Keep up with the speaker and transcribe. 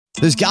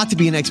There's got to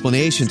be an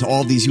explanation to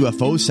all of these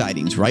UFO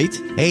sightings, right?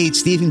 Hey,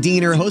 it's Stephen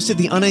Diener, host of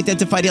the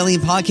Unidentified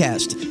Alien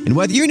Podcast. And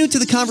whether you're new to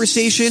the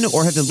conversation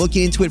or have been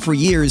looking into it for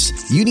years,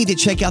 you need to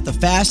check out the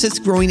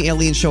fastest growing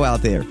alien show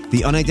out there,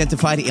 the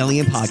Unidentified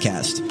Alien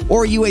Podcast,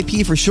 or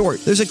UAP for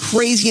short. There's a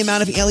crazy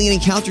amount of alien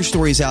encounter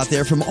stories out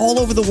there from all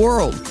over the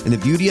world. And the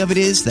beauty of it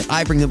is that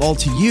I bring them all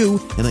to you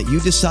and let you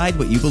decide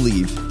what you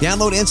believe.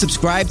 Download and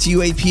subscribe to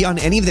UAP on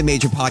any of the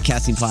major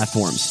podcasting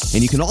platforms.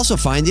 And you can also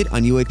find it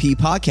on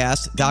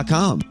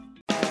UAPpodcast.com.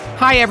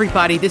 Hi,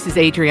 everybody. This is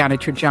Adriana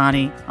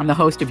Trajani. I'm the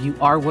host of You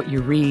Are What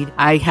You Read.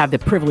 I have the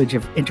privilege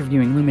of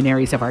interviewing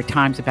luminaries of our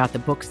times about the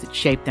books that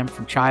shaped them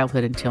from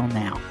childhood until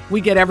now.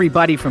 We get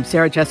everybody from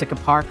Sarah Jessica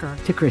Parker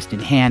to Kristen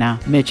Hanna,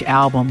 Mitch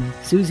Albom,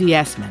 Susie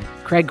Essman,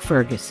 Craig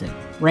Ferguson,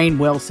 Rainn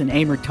Wilson,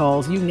 Amor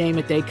Tolls, you name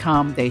it, they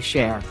come, they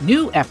share.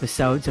 New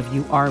episodes of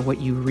You Are What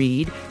You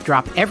Read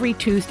drop every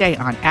Tuesday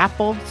on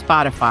Apple,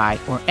 Spotify,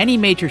 or any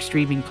major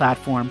streaming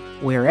platform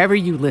wherever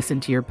you listen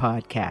to your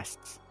podcasts.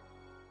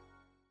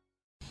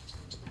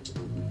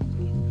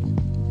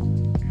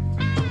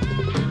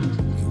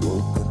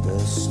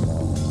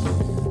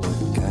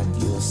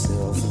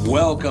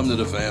 Welcome to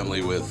the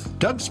family with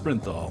Doug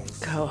Sprinthal,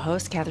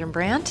 co-host Catherine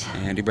Brandt,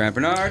 Andy Brandt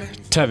Bernard,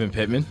 Tevin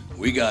Pittman.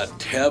 We got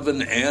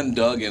Tevin and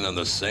Doug in on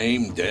the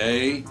same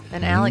day.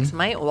 and Alex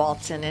might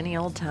waltz in any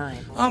old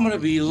time. I'm going to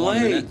be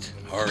late.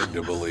 Hard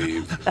to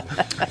believe.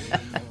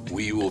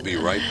 We will be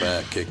right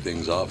back. Kick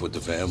things off with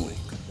the family.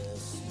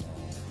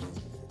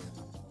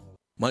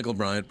 Michael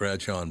Bryant,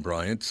 Bradshaw and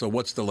Bryant. So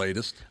what's the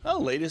latest? Well,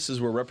 the latest is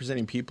we're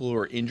representing people who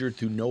are injured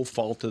through no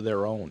fault of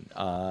their own.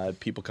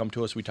 People come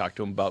to us. We talk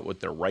to them about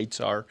what their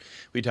rights are.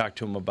 We talk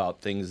to them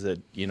about things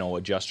that,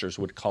 adjusters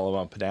would call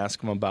them up and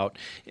ask them about.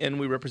 And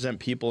we represent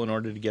people in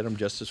order to get them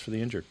justice for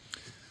the injured.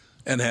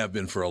 And have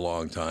been for a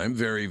long time.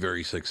 Very,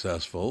 very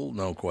successful,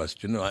 no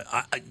question.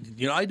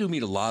 I do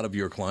meet a lot of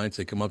your clients.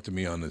 They come up to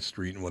me on the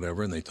street and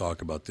whatever, and they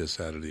talk about this,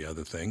 that, or the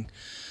other thing.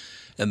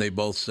 And they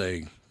both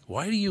say,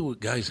 why do you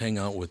guys hang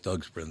out with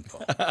Doug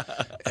Sprinthal?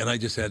 And I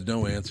just had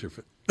no answer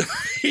for it.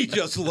 He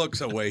just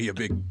looks away, you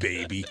big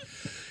baby.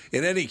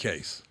 In any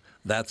case,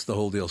 that's the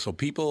whole deal. So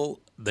people,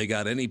 they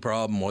got any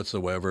problem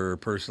whatsoever,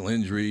 personal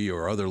injury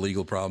or other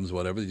legal problems,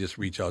 whatever, they just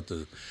reach out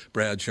to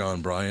Bradshaw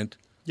and Bryant.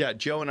 Yeah,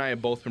 Joe and I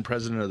have both been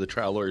president of the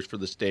trial lawyers for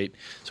the state,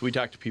 so we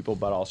talk to people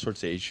about all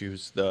sorts of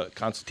issues. The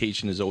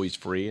consultation is always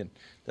free, and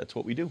that's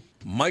what we do.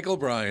 Michael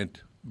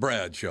Bryant,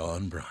 Bradshaw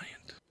and Bryant.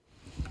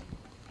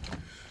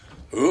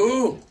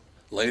 Ooh,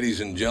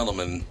 ladies and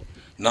gentlemen,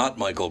 not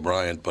Michael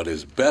Bryant, but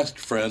his best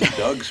friend,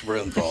 Doug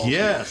Sprinthal.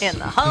 Yes. In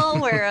the whole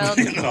world.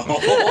 In the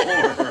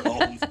whole world.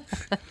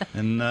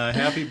 And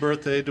happy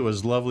birthday to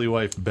his lovely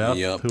wife, Beth,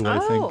 who I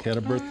think had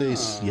a birthday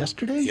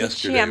yesterday?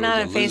 Yesterday I'm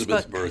not was on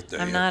Elizabeth's Facebook. birthday.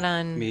 I'm not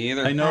on. Me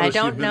either. I noticed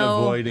don't you've been know.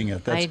 avoiding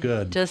it. That's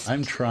good.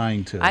 I'm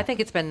trying to. I think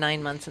it's been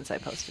 9 months since I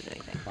posted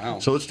anything. Wow.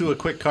 So let's do a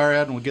quick car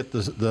ad and we'll get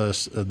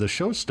the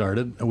show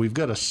started. We've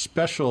got a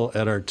special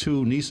at our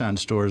two Nissan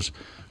stores,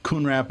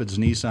 Coon Rapids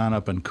Nissan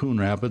up in Coon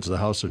Rapids, the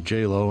house of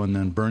J-Lo, and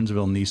then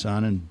Burnsville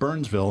Nissan in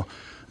Burnsville.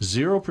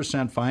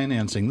 0%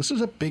 financing. This is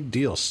a big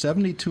deal.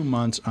 72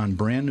 months on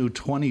brand new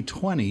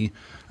 2020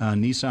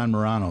 Nissan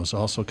Muranos.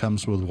 Also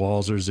comes with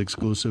Walzer's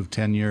exclusive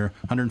 10-year,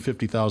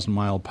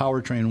 150,000-mile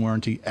powertrain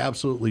warranty,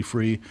 absolutely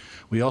free.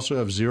 We also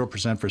have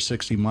 0% for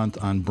 60 months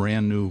on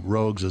brand new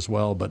Rogues as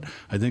well, but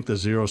I think the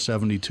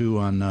 0.72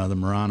 on the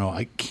Murano,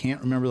 I can't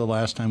remember the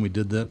last time we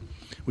did that.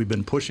 We've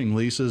been pushing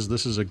leases.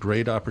 This is a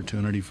great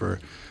opportunity for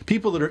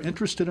people that are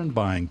interested in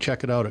buying.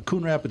 Check it out at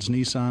Coon Rapids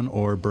Nissan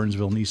or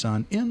Burnsville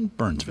Nissan in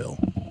Burnsville.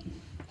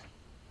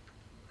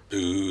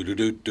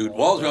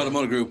 Walzer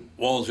Automotive Group,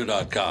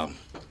 Walzer.com.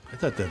 I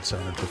thought that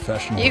sounded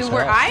professional. You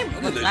were. Look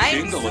at the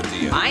jingle at the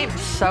end. I'm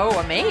so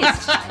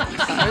amazed.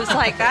 I was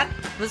like, that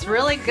was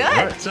really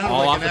good.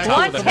 All off the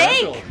top of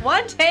the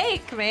One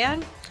take,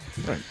 man.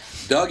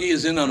 Dougie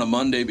is in on a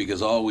Monday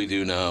because all we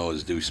do now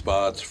is do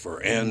spots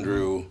for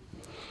Andrew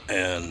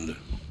and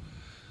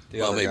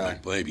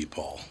maybe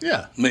Paul.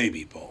 Yeah.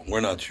 Maybe Paul. We're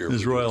not sure.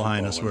 His Royal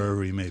Highness,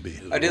 wherever he may be.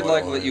 I did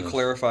like that you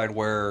clarified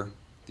where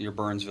your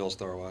Burnsville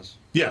store was.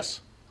 Yes.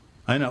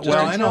 I know.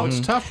 Well, I know it's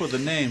tough with the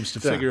names to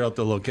figure out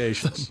the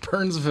locations.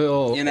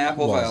 Burnsville. In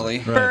Apple Valley.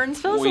 Right.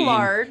 Burnsville's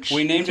large.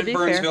 We named to it be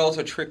Burnsville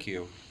to trick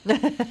you.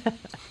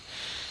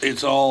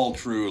 It's all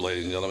true,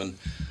 ladies and gentlemen.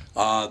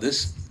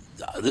 This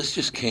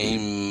just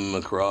came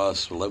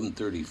across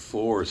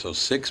 11:34, so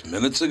 6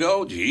 minutes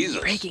ago. Jesus.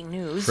 Breaking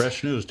news.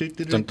 Fresh news.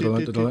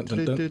 NPR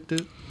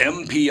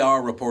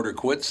reporter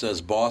quits,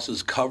 says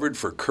bosses covered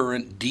for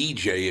current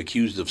DJ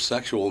accused of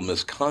sexual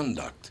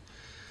misconduct.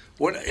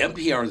 What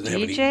NPR doesn't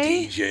have any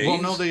DJs.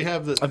 Well, no, they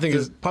have the. I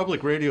think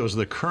public radio is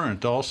the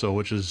current also,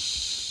 which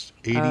is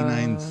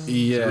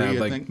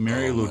 89.3. I think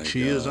Mary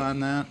Lucia's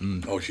on that.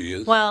 And she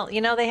is? Well,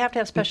 they have to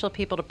have special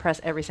people to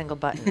press every single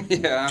button.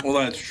 Yeah. Well,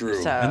 that's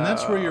true. So. And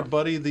that's where your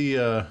buddy,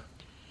 the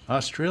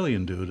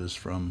Australian dude is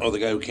from. Oh, the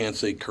guy who can't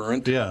say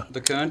current? Yeah.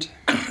 The cunt.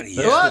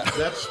 Yeah.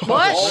 That's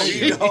What? Oh,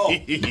 you know.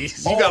 You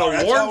gotta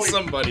that's warn how he-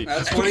 somebody.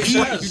 That's what he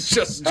You says.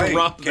 just Hey,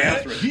 dropped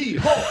that.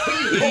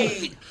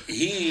 Catherine.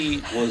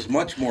 He was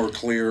much more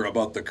clear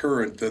about the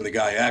current than the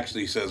guy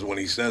actually says when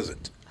he says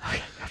it.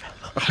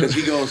 Because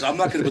he goes, I'm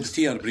not going to put the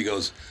T on it, but he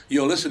goes,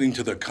 you're listening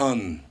to the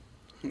cun.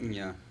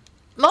 Yeah.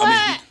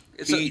 What?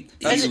 That's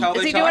Is how he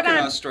they doing talk in on-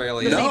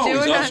 Australia. Does he No, do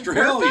he's it on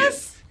Australian.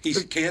 purpose? He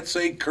can't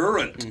say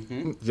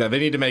current. Yeah, they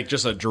need to make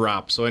just a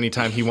drop. So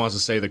anytime he wants to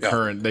say the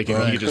current, he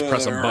can just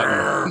press a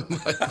button.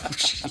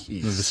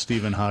 The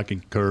Stephen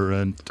Hawking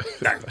current.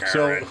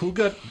 So who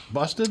got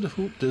busted?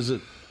 Who does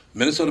it?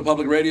 Minnesota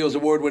Public Radio's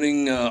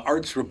award-winning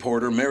arts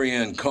reporter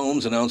Marianne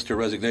Combs announced her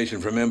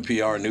resignation from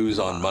NPR News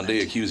on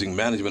Monday, accusing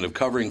management of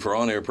covering for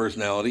on-air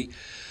personality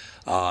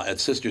at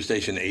sister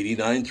station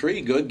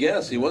 89.3. Good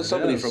guess. He was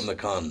somebody from the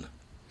Con.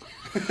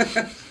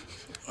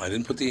 I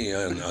didn't put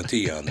the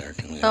T on there.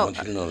 I want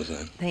you to notice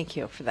that. Thank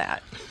you for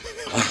that.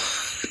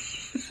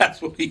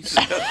 That's what he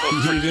said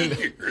over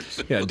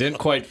years. Yeah, didn't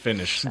quite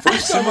finish.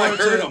 First time I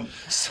heard him.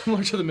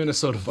 Similar to the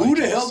Minnesota Vikings.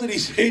 Who the hell did he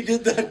say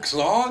did that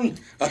song?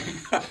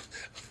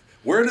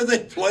 Where do they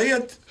play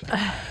it?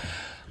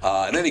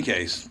 In any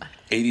case,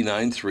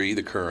 89.3,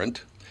 the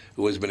current,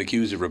 who has been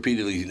accused of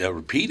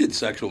repeated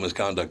sexual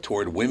misconduct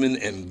toward women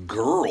and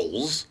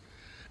girls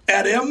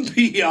at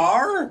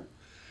NPR?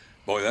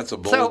 Boy, that's a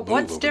bold So move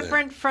what's over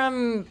different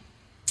from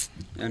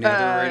Any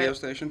other radio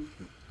station?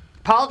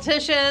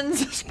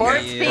 politicians,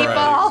 sports Yeah, people?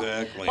 right,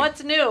 exactly.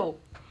 What's new?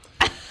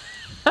 There.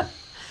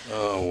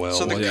 Oh, well.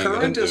 So the what are you gonna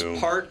current is do?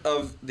 part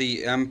of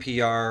the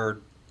NPR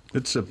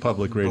It's a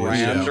public radio brand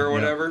station. or yeah.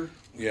 whatever.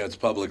 Yeah, it's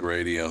public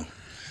radio.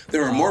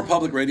 There are more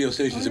public radio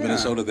stations in yeah.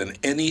 Minnesota than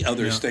any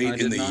other I state in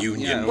did the not-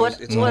 union. yeah, it What,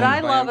 was- it's what owned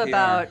I by love NPR.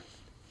 about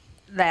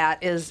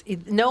that is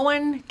no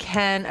one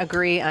can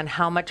agree on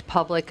how much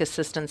public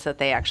assistance that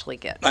they actually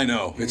get. I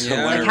know. It's Yeah.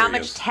 hilarious. Like how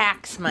much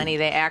tax money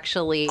they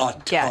actually A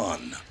get.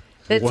 ton.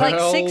 It's like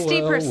Well,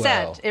 60%.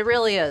 well. It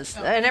really is.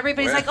 And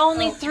everybody's like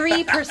only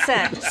 3%,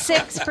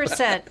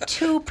 6%,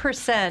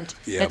 2%.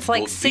 Yeah, it's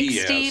like well,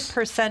 BS.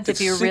 60% if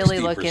It's you really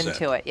look 60%.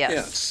 into it. Yes. Yeah,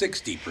 it's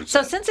 60%.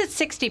 So since it's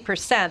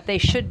 60%, they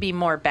should be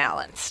more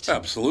balanced.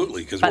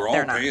 Absolutely, because But we're all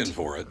they're not. paying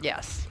for it.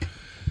 Yes.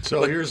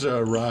 So here's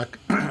a rock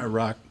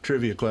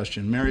trivia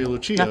question. Mary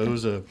Lucia,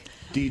 who's a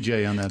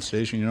DJ on that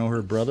station, you know who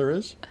her brother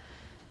is?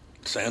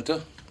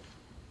 Santa?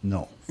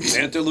 No.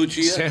 Santa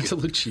Lucia? Santa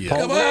Lucia.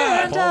 Come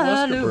on! Paul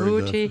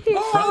Westerberg, the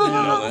Oh, I didn't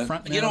know that.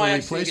 front man You know, of I the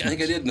actually, I think I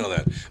Replacements. did know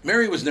that.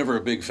 Mary was never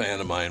a big fan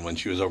of mine when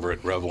she was over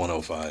at Rev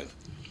 105.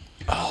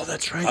 Oh,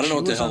 that's right. I don't know She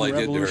what the was hell on I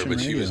did to her, Revolution but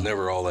she was Radio.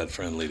 never all that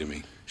friendly to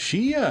me.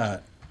 She,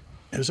 it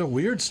was a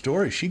weird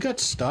story. She got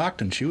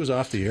stalked and she was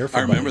off the air for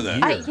I about remember a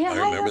that. year. I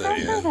remember that,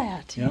 yeah.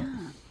 that. Yep.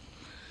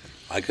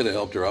 I could have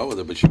helped her out with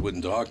it, but she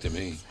wouldn't talk to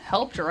me.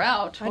 Helped her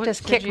out. I What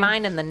just did kick you-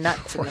 mine in the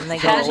nuts and then they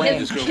Had go to away.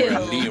 Just go over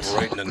and knee him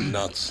right in the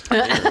nuts. Here,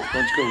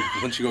 why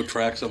don't you go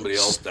track somebody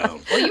else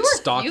down? Well, you were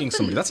Stalking you've been-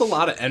 somebody. That's a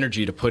lot of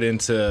energy to put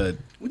into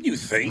What do you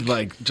think?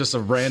 like just a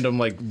random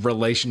like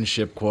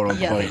relationship, quote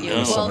unquote, Yeah, with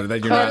well, somebody that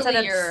you're Well,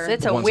 not.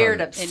 it's a One weird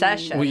sided.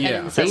 obsession. Well,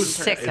 yeah. It's a It was-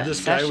 sick this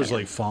obsession. guy was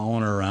like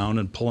following her around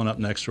and pulling up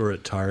next to her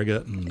at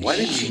Target. And Why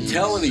didn't she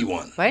tell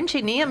anyone? Why didn't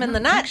she knee him in the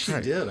nuts? she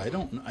did? I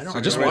don't. I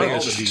just remember wanted, all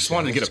to, the just details.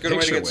 wanted to get It's a a good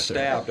way to picture get with her.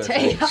 stabbed. I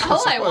Hey, think.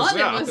 all I Yeah,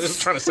 wanted I was was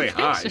trying to say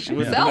hi. She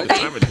was Yeah. having a good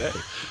time of day.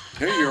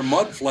 Hey, your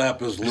mud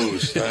flap is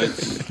loose.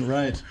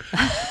 Right.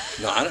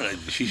 No, I don't know.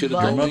 She should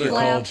have Your told mother me.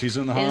 called. She's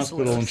in the is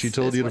hospital and she loose,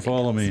 told is you to what it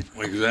follow me.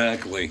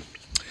 Exactly.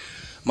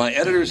 My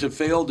editors have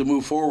failed to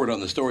move forward on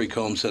the story,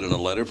 Combs said in a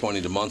letter,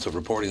 pointing to months of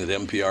reporting that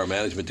NPR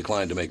management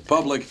declined to make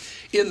public.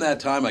 In that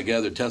time, I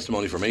gathered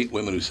testimony from 8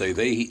 women who say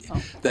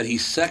that he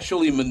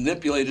sexually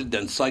manipulated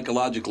and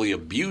psychologically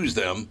abused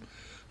them.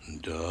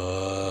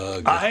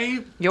 Doug.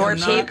 Your am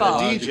not people.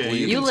 a DJ.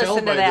 You, You can listen tell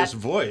to by that this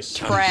voice.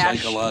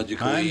 trash.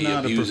 Psychologically I'm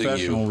not a abusing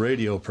professional you.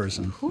 radio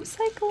person. Who's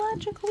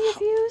psychologically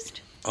abused?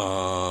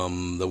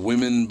 The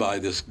women by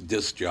this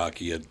disc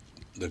jockey at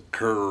the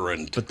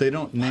Current. But they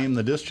don't name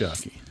the disc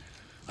jockey.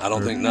 I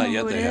don't think, not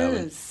yet Oh, they it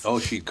haven't. is. Oh,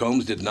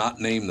 Combs did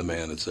not name the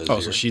man, it says Oh,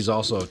 here. so she's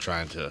also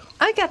trying to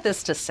I got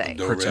this to say.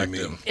 Do re protect mi.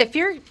 him. If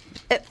you're, Ooh,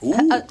 I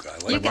like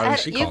you that. Why would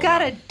she got, call you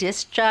got him a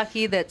disc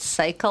jockey that's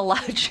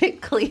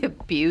psychologically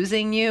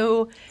abusing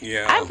you.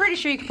 Yeah. I'm pretty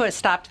sure you could put a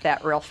stop to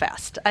that real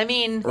fast. I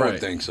mean, I Right. would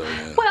think so,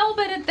 yeah. Well,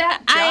 but at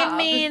that I job,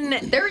 mean-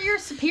 they're your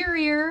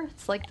superior.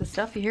 It's like the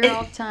stuff you hear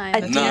all the time.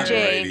 a Not DJ,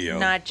 radio.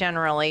 not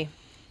generally.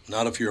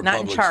 Not if you're a Not in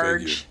public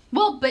charge. figure.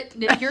 Well, but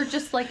if you're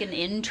just like an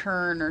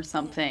intern or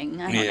something,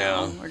 I don't Yeah.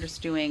 know. We're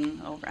just doing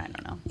over. I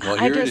don't know. Well,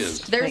 I here it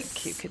just is. There's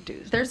think you could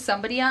do. There's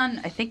somebody on.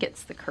 I think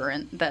it's the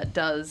Current that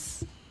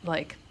does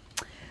like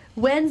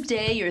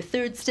Wednesday, your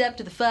third step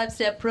to the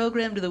 5-step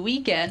program to the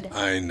weekend.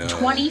 I know.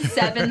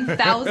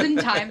 27,000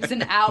 times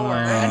an hour,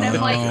 and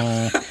I'm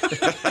like,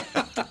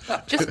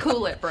 just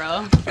cool it,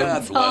 bro.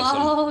 God It's bless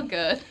him. all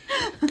good.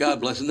 God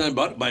bless him. Then,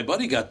 my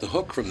buddy got the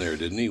hook from there,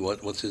 didn't he?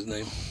 What's his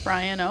name?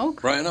 Brian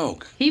Oak. Brian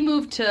Oak. He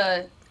moved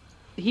to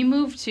he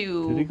moved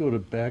to. Did he go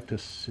back to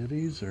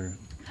cities or?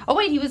 Oh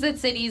wait, he was at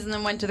Cities and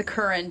then went to the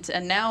Current,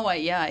 and now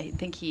I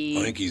think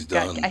he's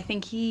done. I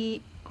think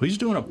he. He's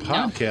doing a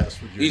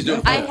podcast with you. He's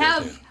doing.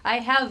 I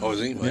have Oh, is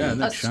he?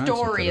 a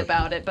story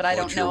about it, but I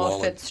don't know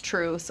if it's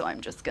true, so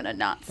I'm just gonna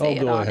not say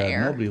it on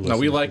air. No,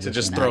 we like to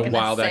just throw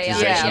wild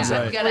accusations.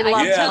 I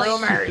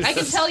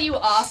can tell you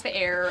off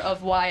air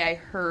of why I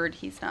heard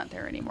he's not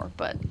there anymore,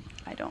 but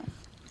I don't.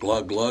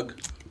 Glug glug.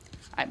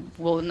 I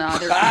will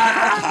neither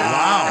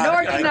wow.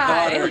 nor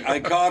deny. I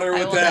caught her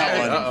with that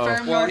one.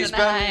 Confirm well, nor he's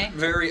deny. been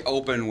very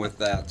open with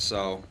that,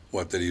 so.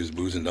 What, that he was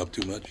boozing up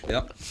too much?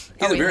 Yep.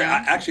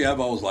 Actually, I've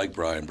always liked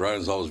Brian.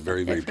 Brian's always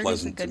very, very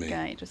pleasant to me. He's a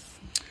good guy. He just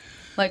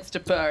likes to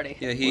party.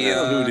 Yeah, he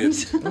who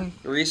didn't?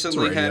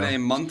 recently had a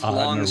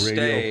month-long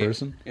stay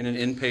person. in an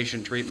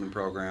inpatient treatment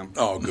program.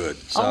 Oh, good.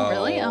 So, oh,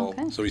 really?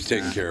 Okay. So he's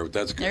taking care of it.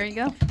 That's good. There you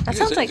go. That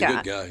sounds like a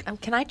good guy.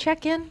 Can I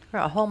check in for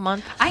a whole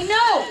month? I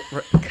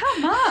know.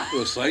 Come on.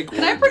 To a psych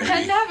Can I ward, pretend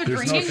baby. to have a There's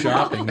no drinking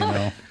shopping, you problem?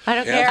 know. I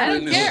don't care. I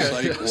don't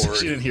care.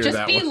 She didn't hear Just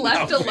that be one.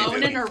 left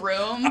alone in a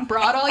room,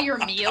 brought all your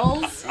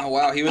meals. Oh,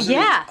 wow. He was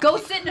Go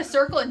sit in a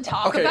circle and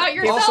talk Okay, about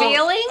yourself. also-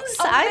 Feelings?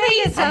 I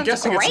think it I'm sounds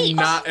guessing great. it's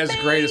not as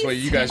great as what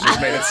you guys just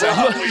made it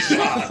sound.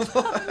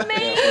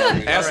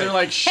 As they're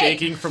like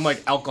shaking from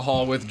like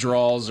alcohol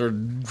withdrawals or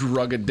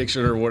drug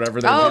addiction or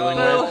whatever they're dealing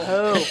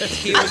with.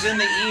 He was in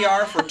the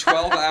ER for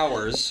 12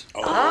 hours.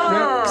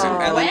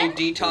 And then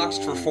he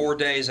detoxed for 4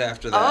 days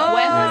after that.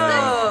 When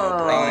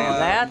was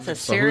That's a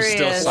So who's still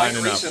serious signing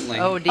up? Recently.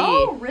 OD.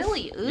 Oh,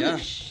 really? Yeah.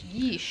 Oosh,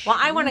 yeesh. Well,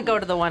 I want to go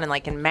to the one in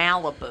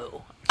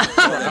Malibu.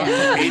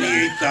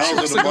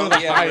 88,000 a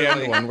month. Yeah, High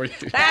really. end one. Where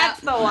That's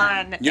the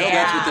one. You know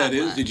that's what that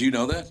is? Did you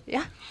know that?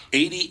 Yeah.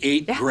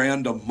 88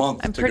 grand a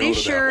month I'm to pretty go to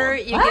sure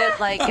that you get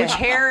like a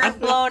hair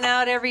blown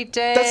out every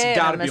day. That's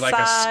got to and be like a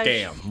massage.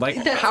 scam.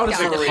 Like, That's how does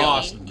gotta it be.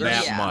 cost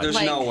that Yeah. much? There's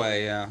Like- no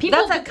way, yeah.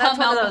 People That's become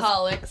one of those-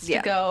 alcoholics to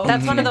go.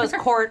 That's one of those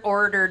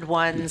court-ordered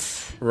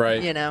ones.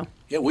 Right. You know.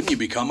 Yeah, wouldn't you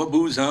become a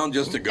booze hound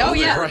just to go Oh, there?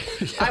 yeah. Right.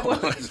 I would.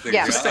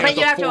 Yeah, stay but at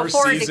you the have to Four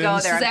afford to go Seasons. there.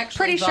 This is I'm actually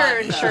pretty sure vodka,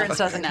 insurance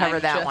doesn't and cover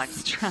I'm that one.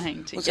 just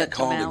trying to What's get that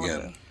called to Malibu.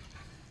 again?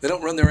 They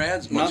don't run their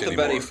ads much Not the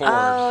anymore. Betty Ford.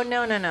 Oh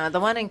no!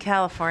 The one in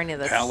California.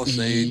 That's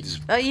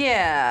Palisades, Oh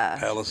yeah.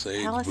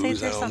 Palisades,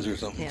 Palisades booze or hounds or something.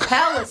 something. Yeah.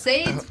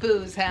 Palisades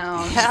booze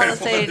hound.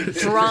 Palisade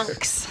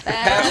drunks.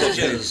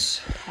 Passages.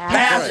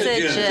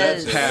 Passages,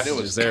 that's it.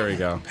 Passages. There we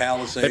go.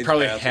 Palisades. They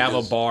probably have a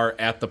Passages. bar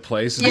at the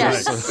place.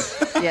 Yes.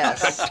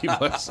 Yes.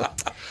 People are-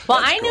 Well,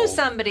 I knew cold.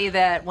 somebody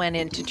that went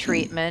into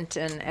treatment,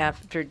 and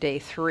after day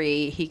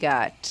 3, he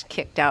got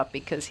kicked out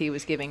because he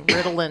was giving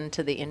Ritalin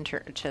to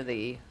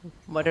the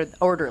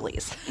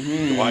orderlies.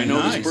 Do I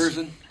know this Nice.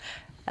 person?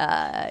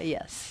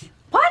 Yes.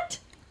 What?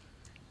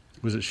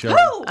 Was it Shelley?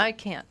 I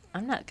can't.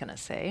 I'm not gonna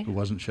say. It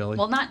wasn't Shelley?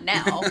 Well, not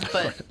now,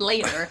 but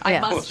later. I Yeah.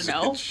 must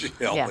know.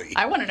 Shelley.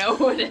 I want to know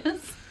who it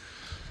is.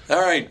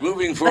 All right,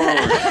 moving forward.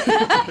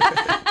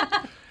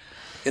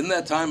 In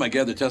that time, I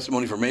gathered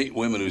testimony from 8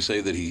 women who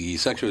say that he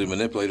sexually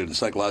manipulated and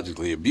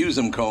psychologically abused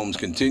them. Combs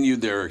continued.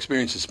 Their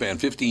experiences span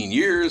 15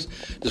 years.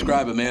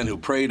 Describe a man who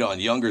preyed on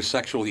younger,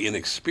 sexually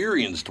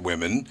inexperienced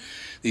women.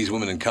 These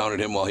women encountered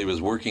him while he was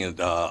working at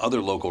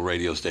other local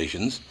radio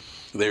stations.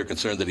 They are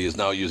concerned that he is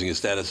now using his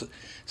status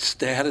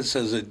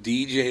as a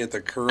DJ at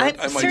the Current.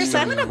 Seriously,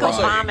 I'm gonna go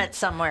vomit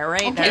somewhere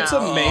right now. It's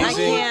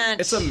amazing. I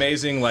can't. It's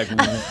amazing, like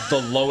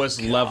the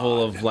lowest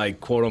level of like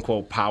quote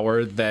unquote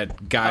power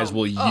that guys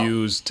will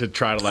use to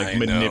try to like I know.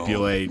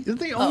 manipulate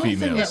The only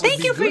thing females. that would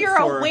Thank be you for good your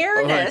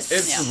awareness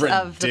It's of the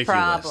ridiculous.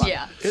 problem.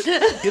 Yeah.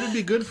 It'd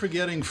be good for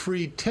getting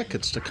free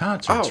tickets to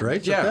concerts, Oh,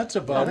 right? yeah. So that's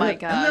about Oh, my it.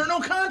 God. And there are no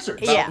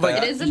concerts. Yeah.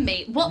 It is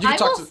amazing. Well, You I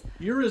talk will. to-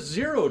 You're a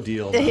zero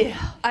deal.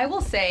 I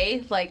will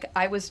say, like,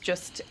 I was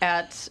just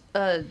at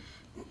a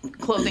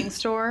clothing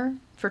store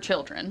for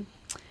children,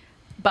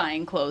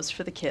 buying clothes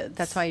for the kids.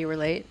 That's why you were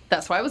late.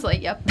 That's why I was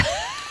late. Yep.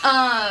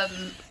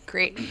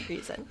 Great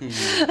reason.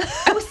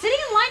 I was sitting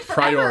in line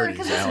forever Priorities,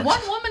 because this Alex.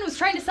 one woman was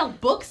trying to sell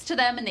books to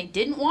them, and they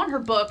didn't want her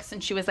books,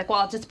 and she was like, "Well,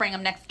 I'll just bring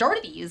them next door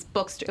to these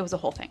books." It was a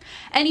whole thing.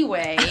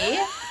 Anyway.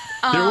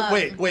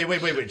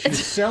 Wait.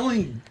 She's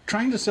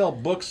trying to sell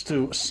books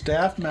to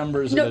staff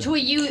members No, at to a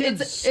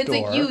kids it's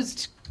store. a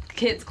used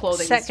kids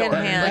clothing store.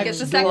 Secondhand. Like it's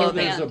a Next door, second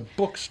there's hand. a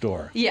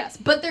bookstore. Yes,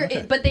 but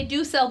Okay. but they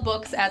do sell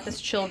books at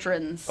this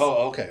children's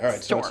Oh, okay. All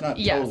right. store. So it's not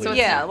Yeah, totally. so it's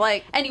Yeah, not-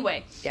 like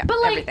Anyway, yeah, but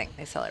like everything.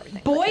 They sell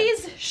everything. for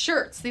kids. boys'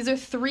 shirts. These are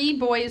 3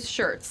 boys'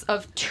 shirts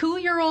of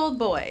 2-year-old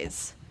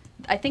boys.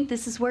 I think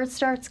this is where it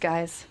starts,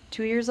 guys.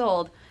 2 years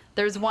old.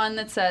 There's one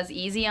that says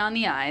 "Easy on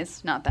the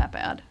eyes," not that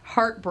bad.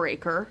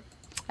 Heartbreaker,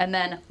 and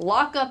then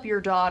 "Lock up your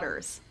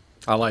daughters."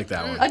 I like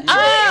that one. A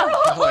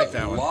 2-year-old. I like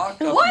that one.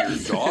 Lock up What? your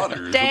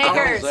daughters.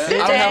 Daggers. What the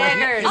hell is that?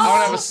 Daggers. I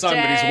want to have a son,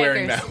 but he's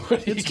wearing Daggers. that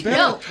one. It's Hide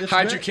better. It's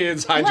your better-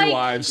 kids, hide Like, your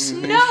wives.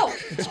 No,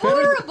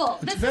 horrible.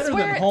 It's This better is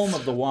where than Home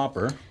of the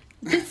Whopper.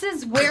 this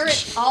is where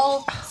it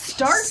all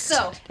starts,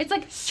 though. It's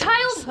like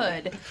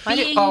childhood.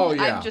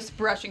 I'm just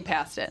brushing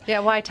past it. Yeah,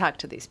 why talk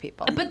to these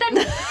people? But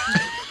then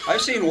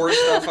I've seen worse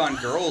stuff on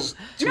girls,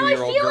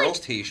 2-year-old girls'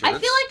 T-shirts. I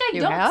feel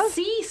like I don't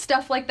see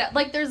stuff like that.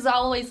 Like there's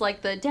always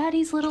like the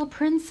Daddy's Little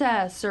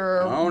Princess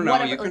or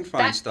whatever. You can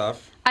find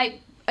stuff. I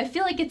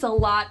feel like it's a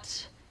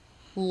lot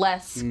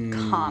less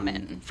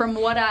common from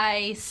what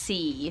I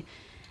see.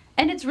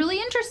 And it's really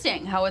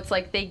interesting how it's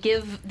like they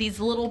give these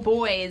little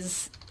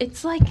boys,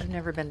 it's like... I've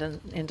never been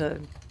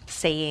into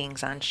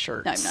sayings on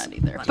shirts. No, I'm not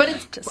either. But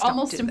it's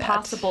almost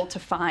impossible to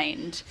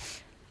find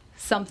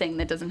something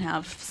that doesn't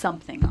have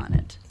something on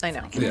it. I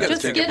know.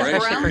 Just get a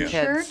brown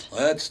shirt.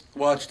 Let's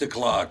watch the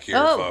clock here,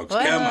 folks.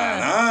 Come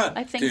on, huh?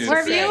 I think where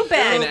have you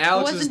been? In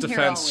Alex's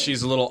defense,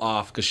 she's a little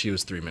off because she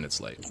was 3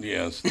 minutes late.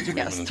 Yes.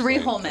 3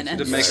 whole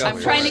minutes.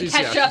 I'm trying to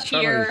catch up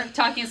here,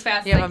 talking as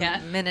fast as I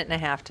can. A minute and a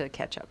half to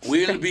catch up.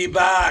 We'll be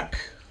back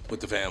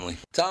with the family.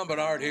 Tom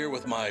Bernard here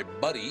with my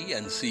buddy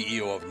and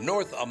CEO of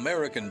North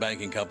American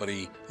Banking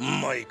Company,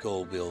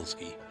 Michael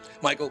Bilski.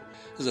 Michael,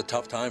 this is a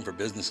tough time for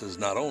businesses,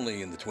 not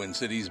only in the Twin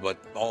Cities, but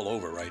all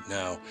over right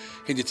now.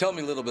 Can you tell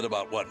me a little bit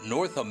about what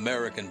North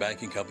American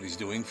Banking Company is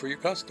doing for your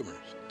customers?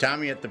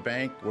 Tommy, at the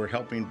bank, we're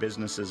helping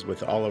businesses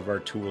with all of our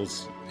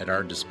tools at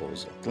our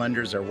disposal.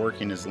 Lenders are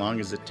working as long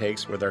as it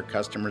takes with our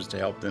customers to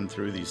help them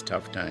through these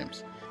tough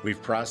times.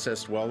 We've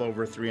processed well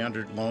over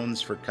 300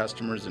 loans for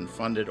customers and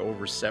funded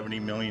over $70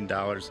 million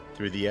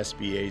through the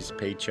SBA's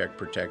Paycheck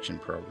Protection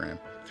Program.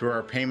 Through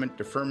our payment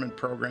deferment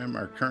program,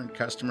 our current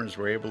customers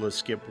were able to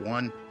skip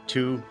 1,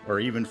 2,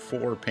 or even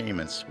 4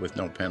 payments with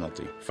no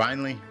penalty.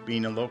 Finally,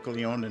 being a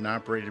locally owned and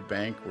operated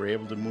bank, we're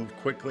able to move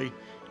quickly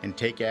and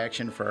take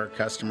action for our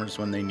customers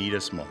when they need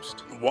us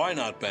most. Why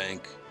not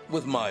bank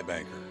with my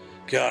banker?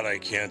 God, I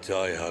can't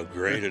tell you how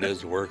great it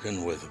is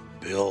working with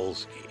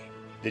Bilski.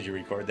 Did you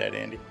record that,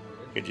 Andy?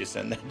 Could you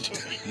send that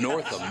to me?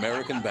 North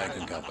American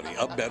Banking Company,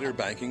 a better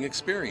banking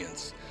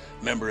experience.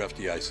 Member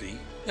FDIC,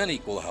 an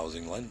equal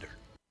housing lender.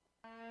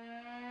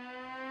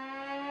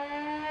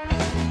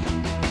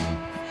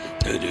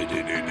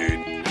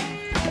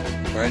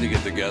 Trying to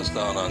get the guest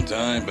on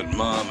time, but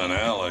Mom and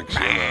Alex,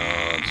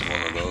 it's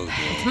one of those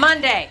days. It's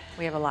Monday.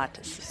 We have a lot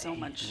to say. So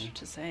much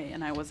to say,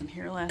 and I wasn't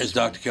here last Is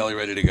Dr. Kelly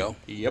ready to go?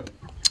 Yep.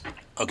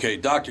 Okay,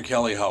 Dr.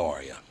 Kelly, how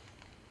are you?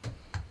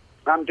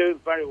 I'm doing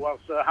very well,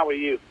 sir. How are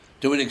you?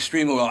 Doing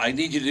extremely well. I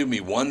need you to do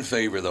me one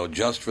favor, though,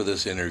 just for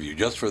this interview,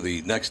 just for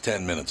the next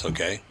 10 minutes,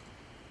 okay?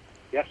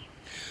 Yes.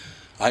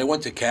 I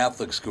went to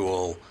Catholic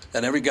school,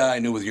 and every guy I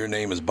knew with your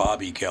name is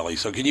Bobby Kelly.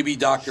 So can you be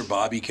Dr.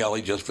 Bobby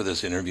Kelly just for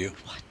this interview?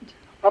 What?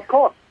 Of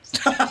course.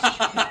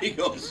 He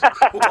goes,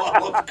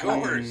 well, of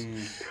course.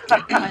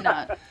 Why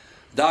not?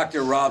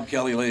 Dr. Rob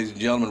Kelly, ladies and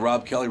gentlemen,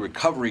 Rob Kelly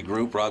Recovery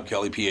Group, Rob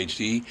Kelly,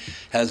 Ph.D.,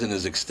 has in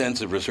his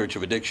extensive research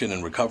of addiction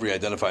and recovery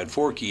identified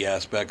 4 key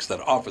aspects that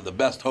offer the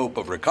best hope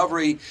of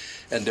recovery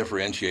and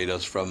differentiate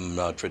us from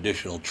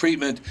traditional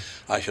treatment.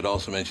 I should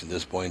also mention at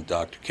this point,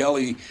 Dr.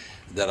 Kelly,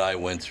 that I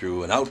went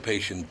through an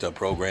outpatient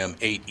program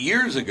 8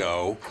 years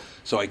ago,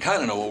 so I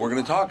kind of know what we're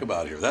going to talk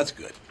about here. That's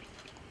good.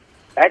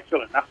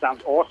 Excellent. That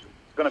sounds awesome.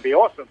 It's going to be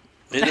awesome.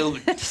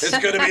 It's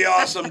going to be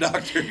awesome,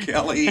 Dr.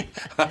 Kelly.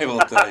 I will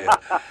tell you.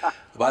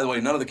 By the way,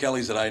 none of the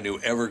Kellys that I knew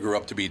ever grew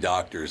up to be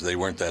doctors. They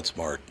weren't that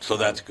smart, so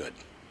that's good.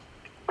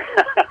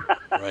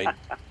 Right?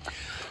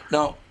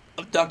 Now,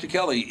 Dr.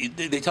 Kelly,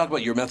 they talk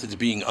about your methods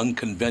being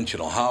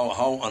unconventional.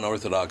 How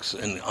unorthodox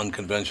and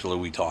unconventional are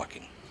we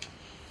talking?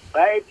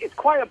 It's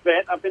quite a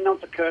bit. I've been known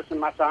to curse in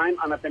my time,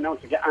 and I've been known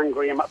to get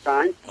angry in my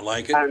time. I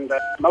like it. And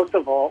most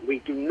of all, we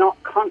do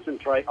not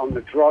concentrate on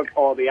the drug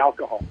or the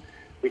alcohol.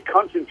 We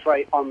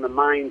concentrate on the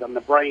mind, on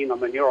the brain,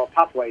 on the neural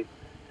pathways.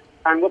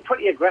 And we're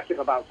pretty aggressive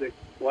about it.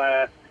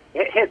 Where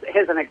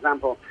here's an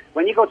example.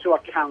 When you go to a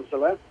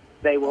counselor,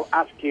 they will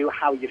ask you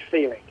how you're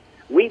feeling.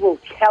 We will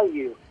tell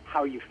you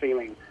how you're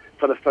feeling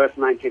for the first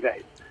 90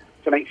 days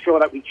to make sure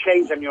that we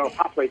change the neural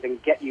pathways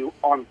and get you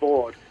on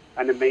board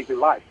an amazing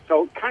life.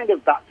 So kind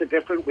of that's the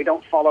difference. We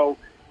don't follow,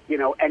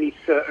 any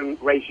certain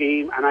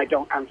regime, and I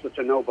don't answer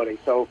to nobody.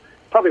 So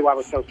probably why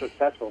we're so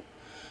successful.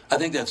 I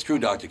think that's true,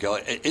 Dr.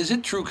 Kelly. Is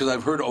it true, because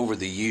I've heard over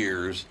the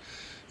years,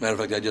 matter of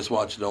fact, I just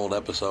watched an old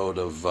episode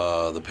of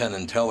the Penn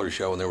and Teller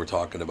show, and they were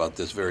talking about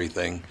this very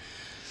thing,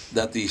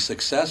 that the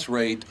success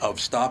rate of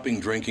stopping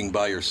drinking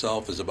by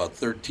yourself is about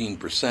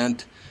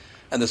 13%,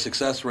 and the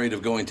success rate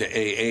of going to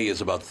AA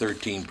is about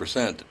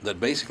 13%. That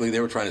basically they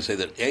were trying to say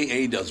that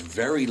AA does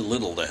very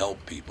little to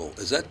help people.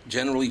 Is that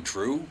generally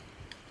true?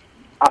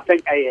 I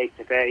think AA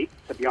today,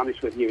 to be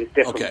honest with you, is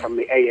different from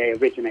the AA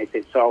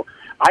originated. So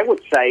I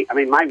would say,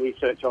 my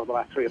research over the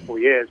last 3 or 4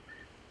 years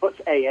puts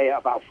AA at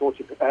about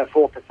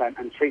 4%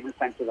 and treatment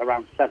centers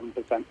around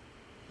 7%.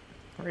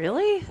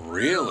 Really?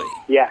 Really?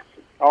 Yes.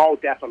 Oh,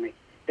 definitely.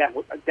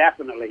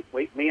 Definitely.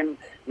 Me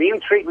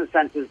and treatment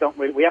centers don't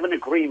really, we have an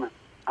agreement.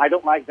 I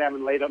don't like them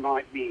and they don't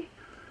like me.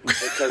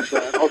 Because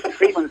most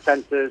treatment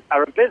centers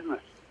are a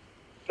business.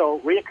 So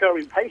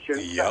reoccurring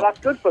patients, that's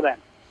good for them.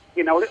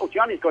 You know, little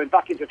Johnny's going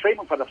back into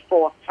treatment for the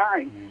 4th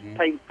time,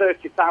 paying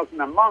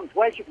 $30,000 a month.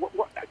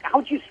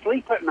 How do you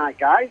sleep at night,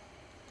 guys?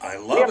 I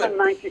love we have it. a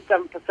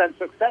 97%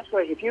 success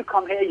rate. If you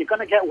come here, you're going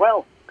to get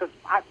well. Because,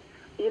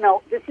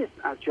 this is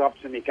a job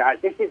to me, guys.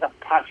 This is a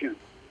passion.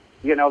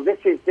 You know, this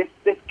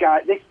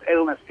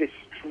illness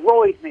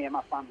destroyed me and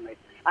my family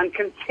and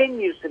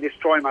continues to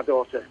destroy my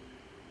daughter.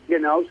 You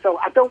know, so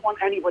I don't want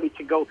anybody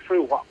to go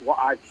through what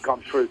I've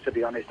gone through, to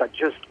be honest.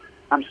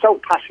 I'm so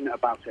passionate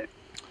about it.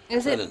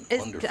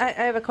 I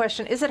have a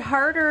question. Is it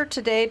harder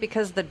today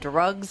because the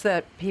drugs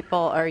that people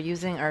are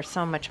using are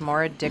so much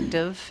more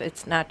addictive?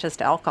 It's not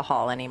just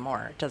alcohol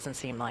anymore, it doesn't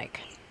seem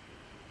like.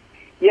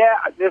 Yeah,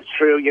 that's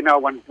true. You know,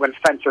 when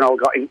fentanyl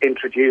got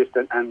introduced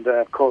and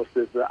of course,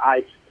 there's the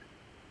ice,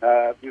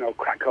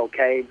 crack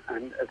cocaine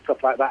and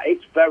stuff like that,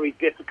 it's very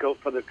difficult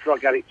for the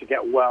drug addict to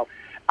get well.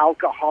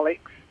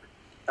 Alcoholics,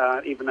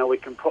 even though we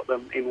can put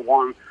them in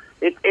one,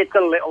 it's a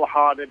little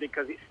harder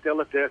because it's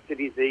still a dirty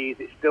disease.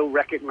 It's still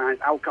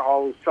recognized.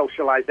 Alcohol is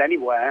socialized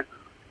anywhere.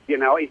 You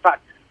know, in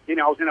fact, I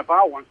was in a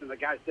bar once and the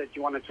guy said, "Do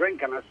you want a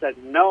drink?" And I said,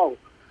 "No,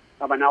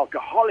 I'm an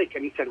alcoholic."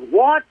 And he said,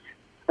 "What?"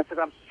 I said,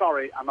 "I'm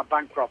sorry, I'm a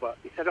bank robber."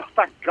 He said, "Oh,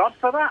 thank God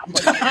for that."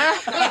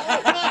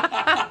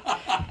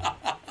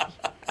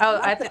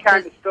 That's the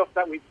kind of stuff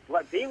that we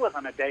deal with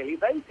on a daily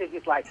basis.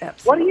 It's like,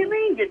 What do you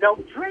mean you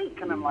don't drink?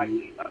 And I'm like,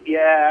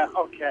 yeah,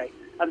 okay.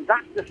 And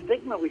that's the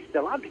stigma we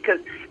still have because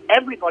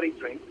everybody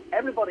drinks,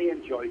 everybody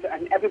enjoys it,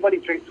 and everybody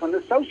drinks when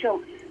they're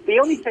social. The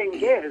only thing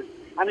is,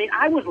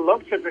 I would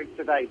love to drink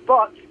today,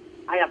 but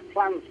I have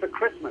plans for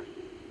Christmas.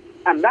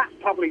 And that's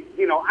probably,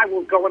 I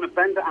will go on a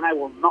bender and I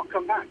will not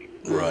come back.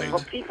 Right.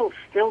 But people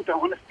still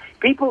don't understand.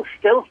 People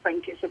still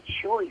think it's a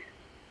choice.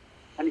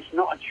 And it's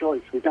not a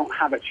choice. We don't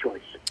have a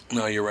choice.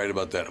 No, you're right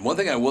about that. One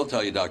thing I will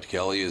tell you, Dr.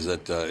 Kelly, is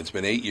that it's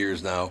been 8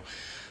 years now.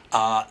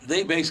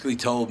 They basically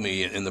told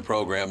me in the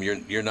program,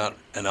 you're not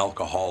an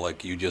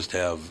alcoholic. You just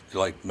have,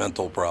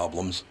 mental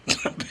problems.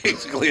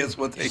 Basically, that's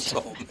what they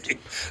told me.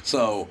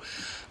 So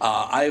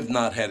I've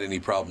not had any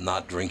problem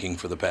not drinking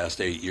for the past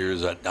 8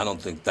 years. I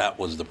don't think that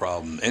was the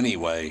problem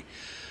anyway.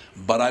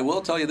 But I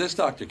will tell you this,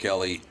 Dr.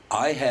 Kelly,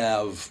 I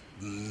have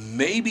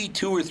maybe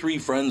 2 or 3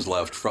 friends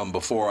left from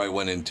before I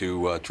went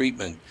into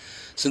treatment.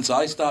 Since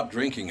I stopped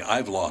drinking,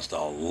 I've lost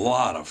a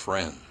lot of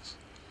friends.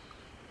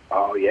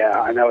 Oh,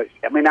 yeah, I know.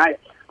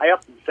 I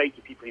often say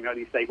to people,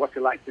 they say, "What's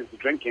it like since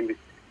drinking?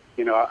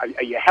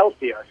 Are you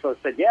healthier?" So I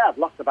said, "Yeah, I've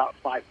lost about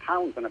 5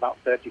 pounds and about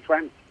 30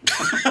 friends."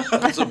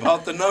 That's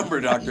about the number,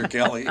 Dr.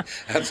 Kelly.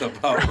 That's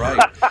about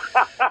right.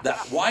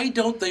 Why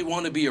don't they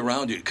want to be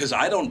around you? Because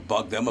I don't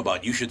bug them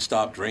about you should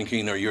stop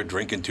drinking or you're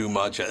drinking too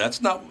much.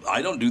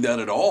 I don't do that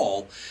at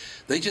all.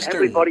 They just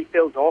Everybody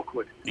feels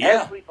awkward.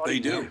 Yeah, Everybody they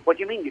do. What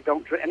do you mean you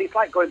don't drink? And it's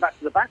like going back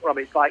to the bank robber.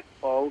 It's like,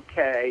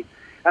 okay.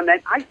 And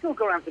then I still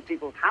go around to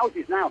people's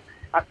houses now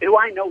who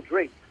I know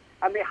drink.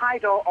 And they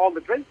hide all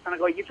the drinks. And I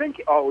go, "You drink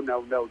it?" "Oh,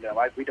 no.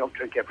 We don't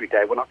drink every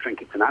day. We're not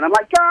drinking tonight." And I'm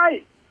like,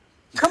 "Guys,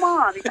 come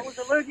on. If I was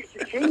allergic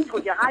to cheese,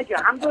 would you hide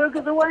your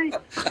hamburgers away?"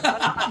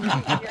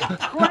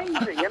 It's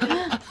crazy.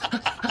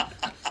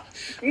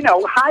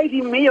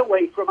 Hiding me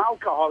away from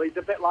alcohol is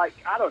a bit like,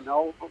 I don't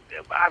know,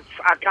 I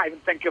can't even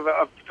think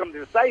of something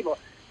to say, but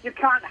you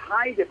can't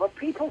hide it. But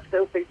people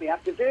still think they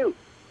have to do,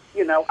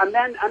 And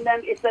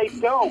then if they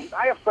don't,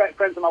 I have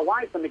friends of my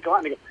wife, and they go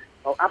out and they go,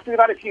 "Oh, after we've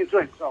had a few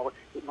drinks,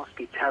 it must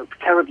be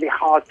terribly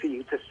hard for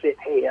you to sit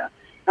here."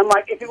 I'm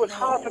like, if it was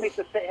hard for me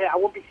to sit here, I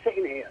wouldn't be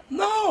sitting here.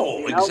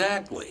 No,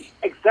 exactly.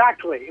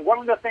 Exactly. One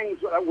of the things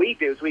that we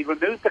do is we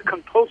remove the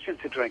compulsion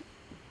to drink.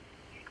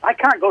 I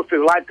can't go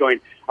through life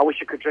going, "I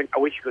wish I could drink, I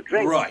wish I could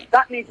drink." Right.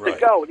 That needs to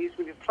go. It needs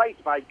to be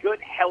replaced by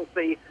good,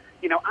 healthy,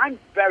 I'm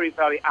very,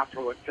 very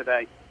affluent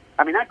today.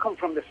 I come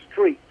from the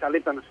streets. I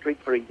lived on the street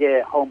for a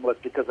year, homeless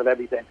because of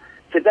everything.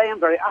 Today I'm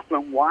very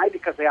affluent. Why?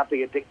 Because I have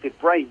the addicted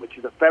brain, which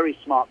is a very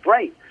smart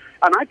brain.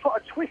 And I put a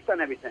twist on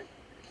everything.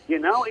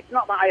 It's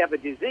not that I have a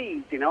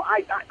disease.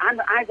 I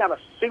have a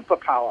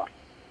superpower.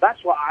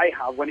 That's what I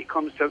have when it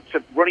comes to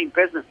running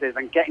businesses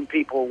and getting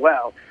people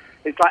well.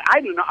 It's like I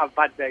do not have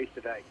bad days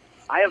today.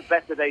 I have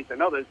better days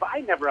than others, but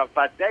I never have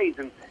bad days.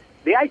 And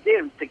the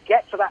idea is to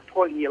get to that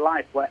point in your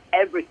life where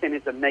everything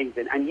is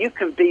amazing and you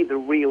can be the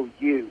real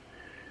you.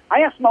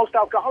 I ask most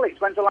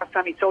alcoholics, "When's the last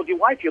time you told your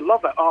wife you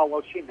love her?" "Oh,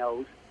 well, she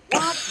knows."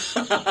 What?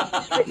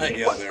 Yeah, there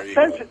you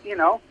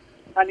go.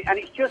 And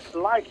it's just,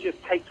 life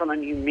just takes on a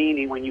new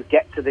meaning when you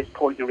get to this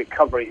point in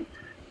recovery.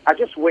 I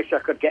just wish I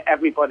could get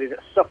everybody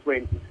that's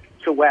suffering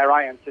to where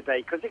I am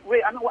today. Because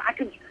I know I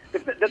can.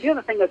 The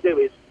other thing I do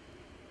is,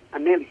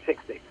 I'm nearly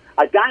 60.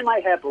 I dye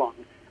my hair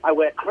blonde. I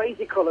wear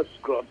crazy coloured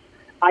scrubs.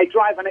 I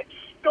drive an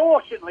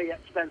extortionately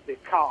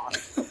expensive car.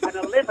 And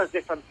I live as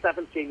if I'm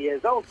 17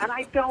 years old. And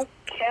I don't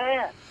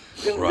care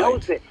who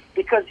knows it.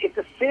 Because it's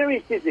a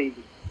serious disease.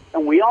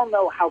 And we all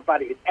know how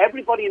bad it is.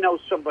 Everybody knows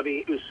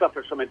somebody who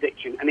suffers from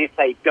addiction. And if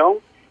they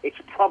don't, it's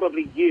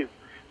probably you.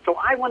 So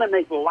I want to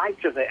make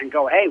light of it and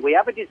go, "Hey, we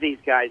have a disease,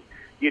 guys.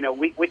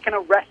 We can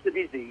arrest the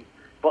disease.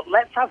 But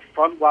let's have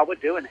fun while we're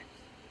doing it."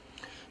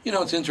 You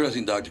know, it's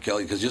interesting, Dr.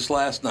 Kelly, because just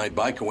last night,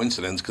 by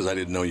coincidence, because I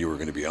didn't know you were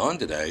going to be on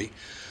today,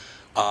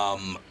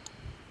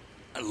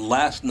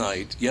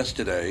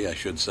 yesterday, I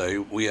should say,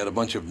 we had a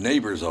bunch of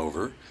neighbors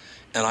over,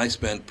 and I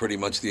spent pretty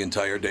much the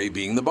entire day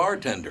being the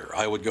bartender.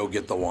 I would go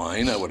get the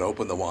wine, I would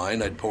open the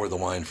wine, I'd pour the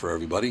wine for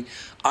everybody.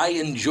 I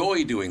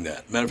enjoy doing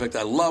that. Matter of fact,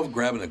 I love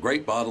grabbing a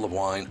great bottle of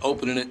wine,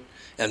 opening it,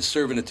 and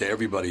serving it to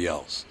everybody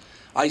else.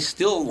 I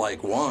still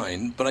like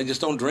wine, but I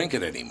just don't drink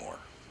it anymore.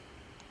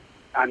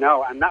 I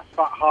know, and that's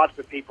hard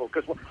for people,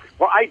 because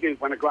what I do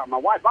when I go out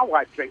with my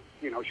wife drinks,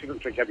 she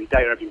doesn't drink every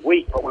day or every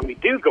week, but when we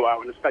do go out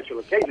on a special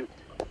occasion,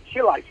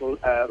 she likes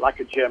like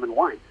a German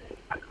wine.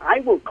 And I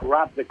will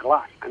grab the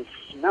glass and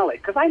smell it,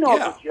 because I know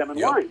it's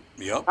German wine.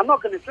 Yep. I'm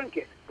not going to drink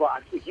it,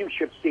 but you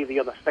should see the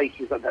other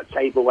faces at that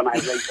table when I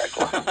raise that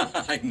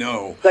glass. I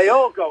know. They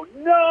all go,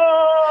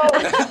 no!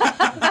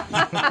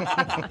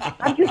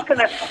 I'm just going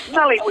to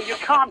smell it. Well, you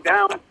calm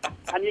down,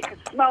 and you can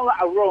smell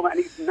that aroma, and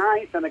it's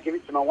nice, and I give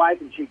it to my wife,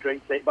 and she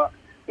drinks it. But,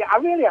 yeah, I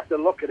really have to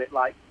look at it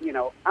like,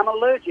 I'm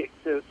allergic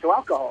to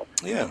alcohol.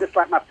 Yeah. Just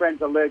like my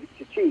friend's allergic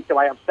to cheese. Do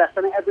I obsess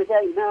on it every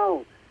day?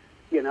 No.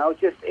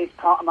 It's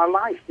part of my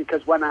life,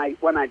 because when I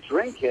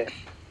drink it,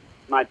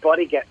 my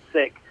body gets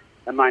sick,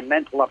 and my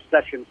mental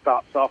obsession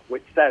starts off,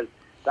 which says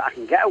that I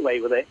can get away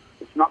with it,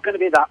 it's not going to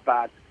be that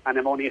bad, and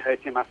I'm only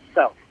hurting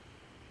myself.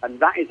 And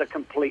that is a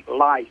complete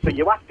lie. So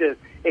you have to,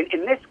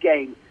 in this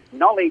game,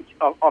 knowledge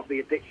of the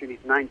addiction is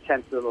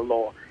 9/10 of the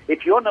law.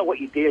 If you know what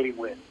you're dealing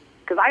with,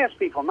 because I ask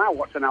people now,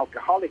 what's an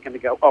alcoholic? And they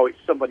go, oh, it's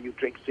somebody who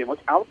drinks too much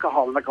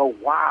alcohol. And I go,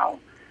 wow,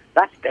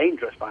 that's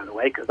dangerous, by the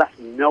way, because that's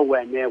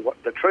nowhere near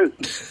what the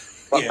truth.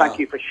 Well, thank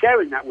you for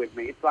sharing that with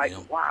me. It's like,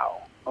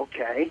 wow,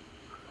 okay.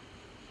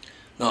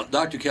 Now,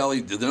 Dr.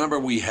 Kelly, the number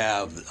we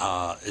have,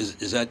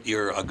 is that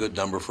a good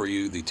number for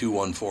you, the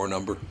 214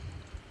 number?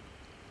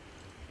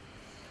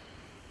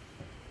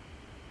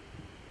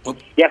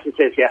 Oops. Yes, it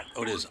is, yes.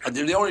 Oh, it is.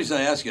 The only reason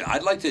I ask you,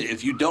 I'd like to,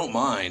 if you don't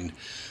mind,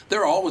 there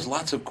are always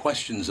lots of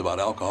questions about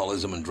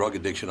alcoholism and drug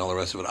addiction and all the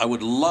rest of it. I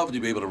would love to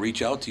be able to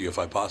reach out to you if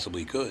I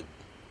possibly could.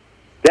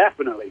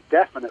 Definitely,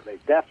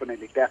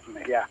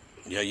 yeah.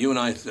 Yeah, you and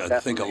I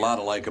think a lot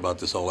alike about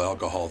this whole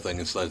alcohol thing.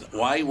 It's like,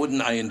 why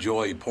wouldn't I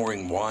enjoy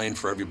pouring wine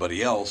for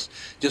everybody else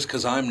just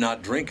because I'm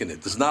not drinking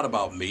it? It's not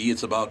about me.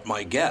 It's about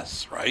my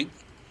guests, right?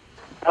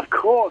 Of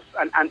course,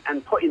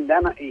 and putting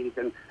them at ease.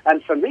 And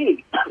for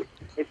me,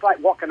 it's like,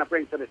 what can I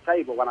bring to the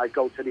table when I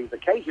go to these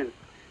occasions?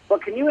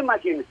 But can you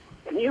imagine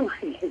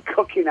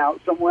cooking out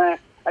somewhere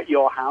at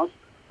your house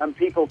and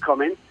people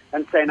coming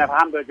and saying, have a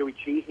hamburger with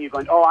cheese, and you're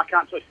going, oh, I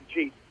can't touch the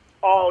cheese.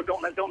 Oh,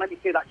 don't let me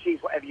see that cheese,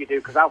 whatever you do,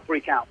 because I'll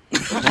freak out.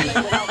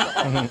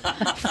 I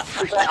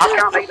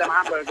can't make them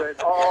hamburgers.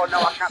 Oh,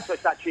 no, I can't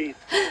touch that cheese.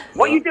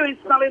 What are you doing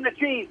smelling the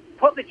cheese?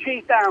 Put the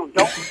cheese down.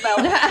 Don't smell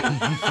the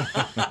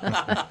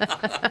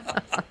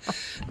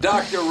cheese.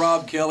 Dr.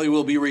 Rob Kelly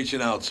will be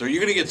reaching out, sir.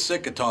 You're going to get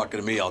sick of talking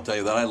to me, I'll tell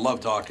you that. I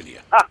love talking to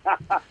you.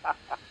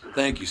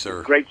 Thank you,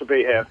 sir. Great to be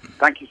here.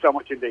 Thank you so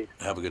much indeed.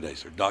 Have a good day,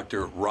 sir.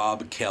 Dr.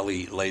 Rob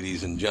Kelly,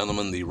 ladies and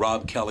gentlemen, the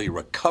Rob Kelly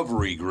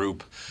Recovery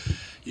Group.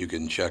 You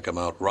can check them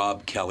out.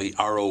 Rob Kelly,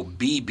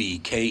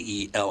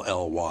 ROBBKELLY.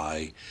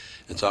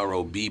 It's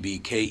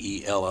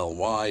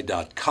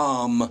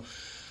ROBBKELLY.com.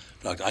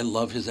 Doctor, I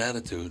love his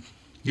attitude.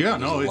 Yeah,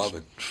 it's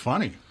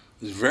funny.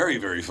 He's a very,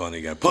 very funny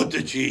guy. Put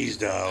the cheese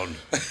down.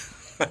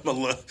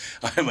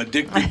 I'm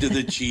addicted to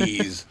the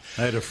cheese.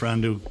 I had a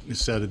friend who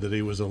said that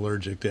he was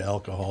allergic to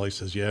alcohol. He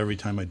says, yeah, every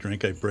time I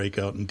drink, I break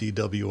out in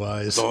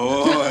DWIs.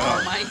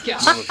 Oh, my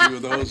God. A few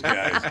of those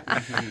guys.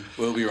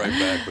 We'll be right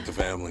back with the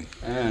family.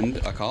 And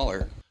a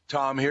caller.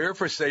 Tom here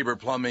for Sabre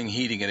Plumbing,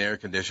 Heating, and Air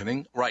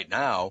Conditioning. Right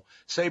now,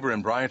 Sabre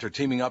and Bryant are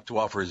teaming up to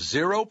offer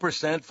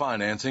 0%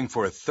 financing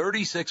for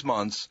 36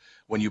 months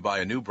when you buy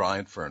a new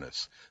Bryant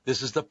furnace.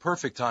 This is the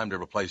perfect time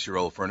to replace your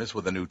old furnace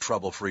with a new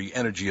trouble-free,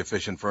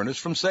 energy-efficient furnace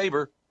from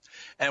Sabre.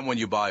 And when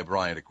you buy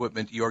Bryant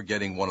equipment, you're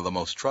getting one of the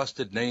most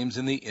trusted names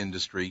in the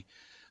industry.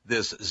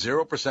 This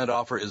 0%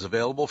 offer is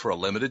available for a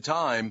limited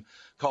time.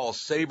 Call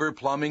Sabre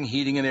Plumbing,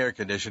 Heating, and Air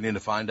Conditioning to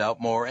find out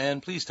more,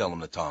 and please tell them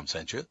that Tom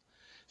sent you.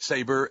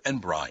 Sabre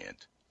and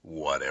Bryant,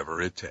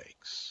 whatever it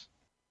takes.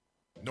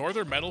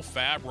 Northern Metal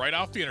Fab, right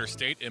off the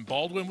interstate in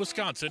Baldwin,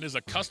 Wisconsin, is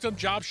a custom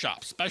job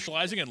shop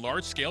specializing in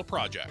large-scale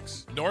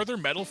projects.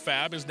 Northern Metal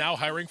Fab is now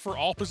hiring for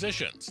all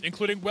positions,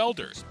 including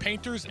welders,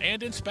 painters,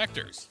 and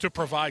inspectors, to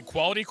provide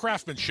quality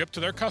craftsmanship to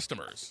their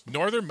customers.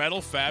 Northern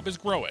Metal Fab is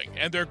growing,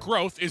 and their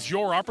growth is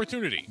your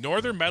opportunity.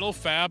 Northern Metal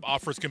Fab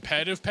offers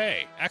competitive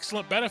pay,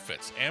 excellent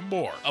benefits, and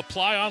more.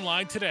 Apply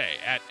online today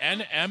at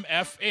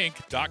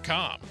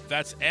nmfinc.com.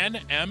 That's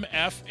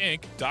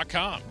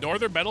nmfinc.com.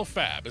 Northern Metal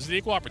Fab is an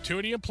equal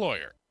opportunity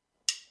employer.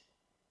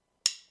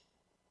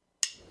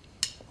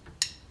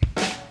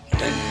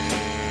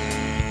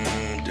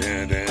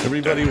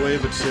 Everybody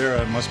wave at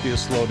Sarah. It must be a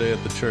slow day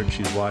at the church.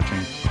 She's watching.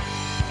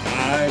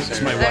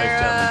 It's my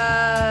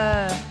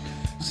wife,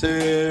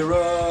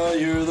 Sarah,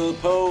 you're the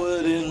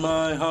poet in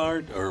my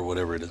heart, or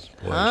whatever it is.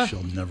 Boy,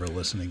 she'll never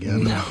listen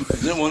again. No.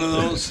 Is it one of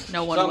those?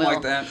 No one Something will.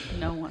 like that.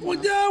 No one Well,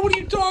 will. yeah, what are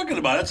you talking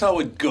about? That's how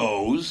it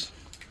goes.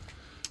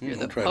 You're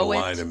the Don't try to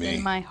lie poet to me.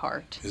 in my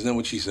heart. Isn't that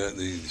what she said?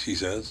 She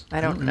says. I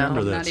don't know.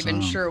 I'm not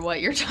even sure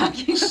what you're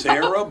talking about.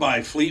 Sarah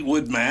by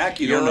Fleetwood Mac.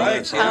 You don't know right.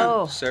 that song?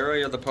 Oh. Sarah,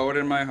 you're the poet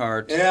in my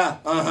heart.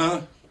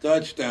 Yeah.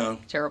 Touchdown.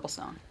 Terrible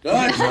song.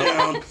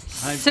 Touchdown.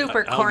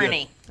 Super I'll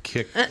corny.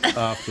 get kicked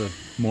off the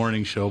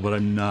morning show, but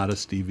I'm not a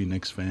Stevie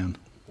Nicks fan.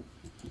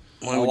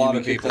 Why A would lot you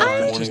of be kicked people off the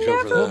are. morning I've show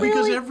for never that? Because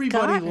really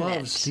everybody gotten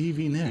loves it.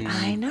 Stevie Nicks.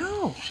 I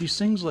know. She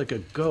sings like a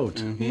goat.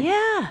 Mm-hmm.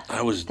 Yeah.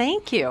 I was.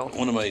 Thank you.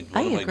 One of my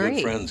agree.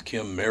 good friends,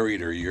 Kim,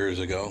 married her years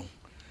ago.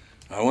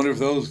 I wonder if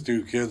those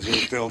two kids are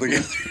still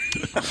together.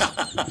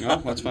 No,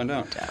 let's find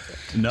out.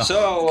 No.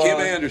 So, Kim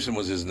Anderson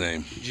was his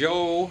name.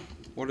 Joe,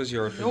 what is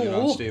your opinion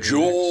on Stevie Nicks?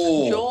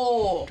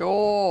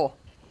 Joel.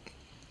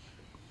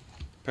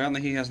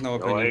 Apparently he has no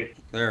opinion. Right.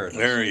 There it is.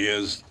 There he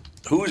is.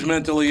 Who's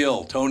mentally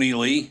ill? Tony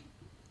Lee?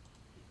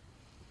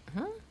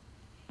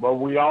 Well,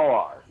 we all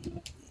are.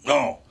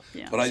 No.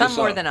 Yeah. But I Some just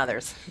more saw- than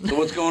others. So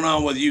what's going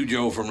on with you,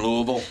 Joe, from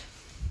Louisville?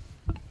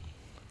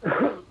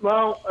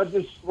 Well, I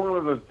just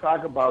wanted to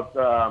talk about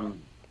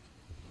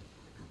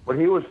what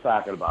he was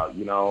talking about.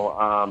 You know,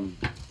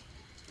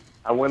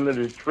 I went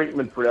into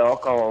treatment for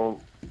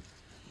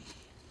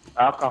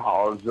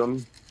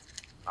alcoholism.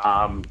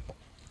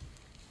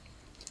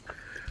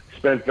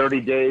 Spent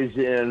 30 days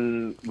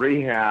in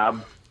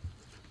rehab.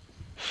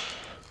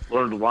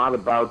 Learned a lot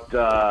about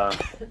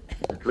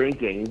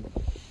drinking.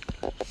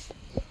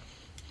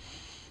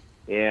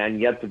 And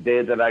yet the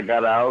day that I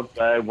got out,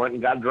 I went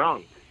and got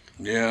drunk.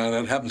 Yeah,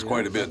 that happens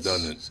quite a bit,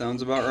 doesn't it?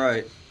 Sounds about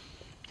right.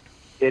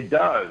 It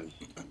does.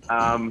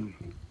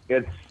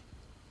 It's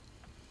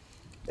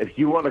if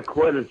you want to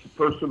quit, it's a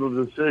personal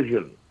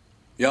decision.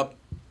 Yep.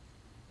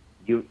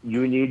 You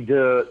need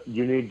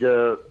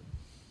to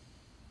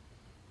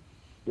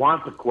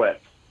want to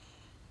quit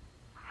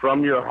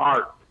from your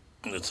heart.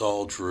 It's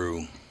all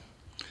true.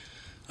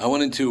 I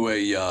went into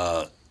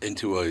a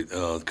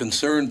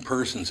concerned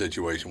person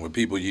situation where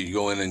people, you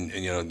go in and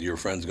you know your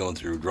friend's going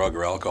through drug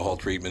or alcohol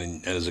treatment,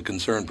 and as a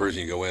concerned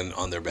person you go in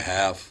on their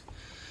behalf,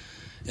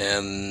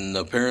 and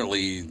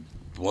apparently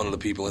one of the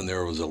people in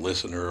there was a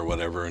listener or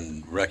whatever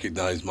and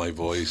recognized my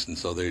voice, and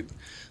so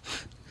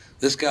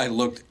this guy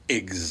looked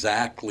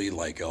exactly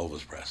like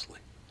Elvis Presley.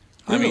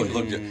 I mean,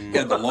 he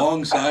had the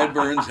long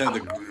sideburns, had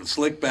the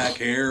slick back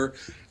hair,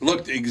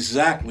 looked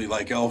exactly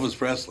like Elvis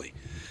Presley.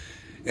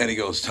 And he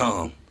goes,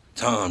 Tom,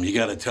 you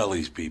got to tell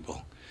these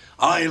people,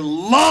 I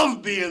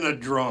love being a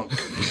drunk.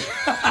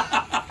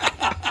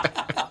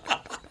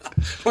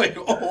 Like,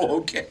 oh,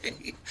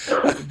 okay.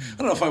 I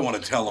don't know if I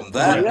want to tell them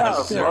that. Yeah,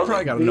 necessarily.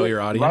 probably got to know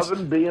your audience.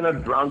 Loving being a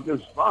drunk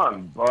is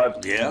fun,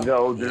 but Yeah. you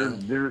know,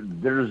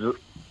 there's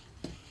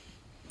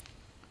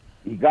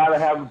you got to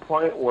have a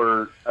point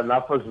where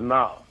enough is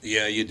enough.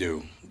 Yeah, you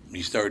do.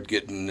 You start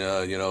getting,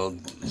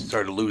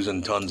 started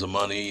losing tons of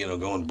money,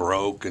 going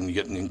broke and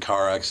getting in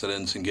car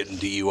accidents and getting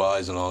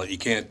DUIs and all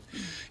that.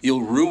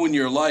 You'll ruin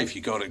your life.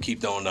 You got to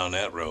keep going down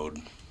that road.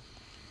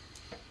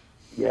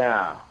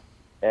 Yeah,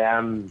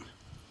 and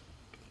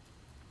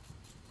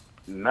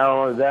not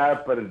only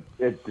that, but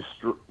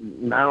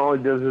not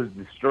only does it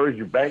destroy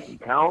your bank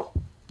account.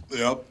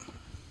 Yep.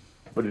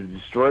 But it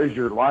destroys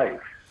your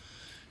life.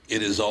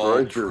 It is all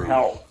destroys true. your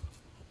health.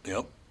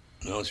 Yep.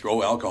 No,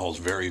 alcohol is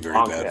very, very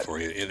bad for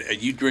you.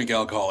 You drink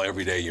alcohol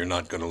every day, you're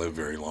not going to live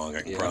very long.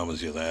 I can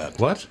promise you that.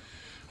 What?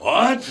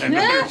 What? I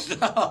better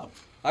stop.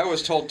 I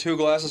was told 2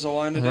 glasses of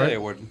wine a day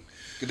would.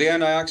 The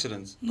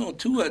antioxidants. No,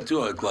 two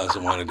glass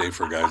of wine a day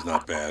for a guy's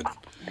not bad.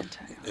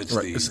 It's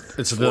Right. the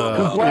It's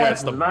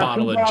the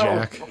bottle of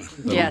Jack.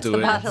 Yeah, it's the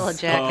bottle of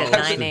Jack at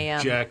 9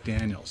 a.m. Jack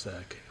Daniels,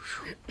 that.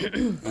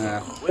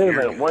 Wait a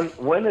minute.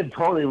 When did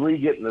Tony Lee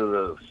get into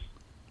this?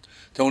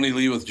 Tony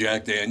Lee with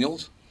Jack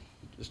Daniels.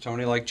 Does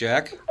Tony like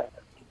Jack?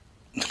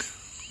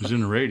 He's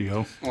in the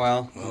radio.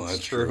 Well,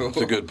 that's true. That's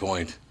a good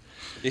point.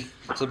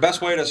 It's the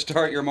best way to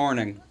start your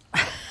morning.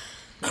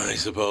 I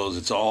suppose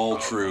it's all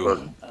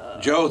true.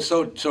 Joe,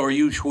 so are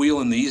you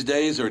wheeling these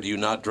days, or do you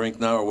not drink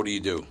now, or what do you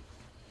do?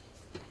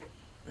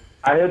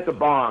 I hit the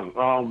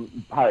bong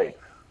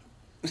pipe.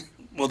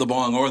 Well, the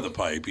bong or the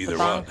pipe, either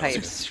one.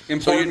 Pipes.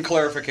 Important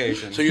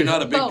clarification. So you're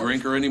not a big Both.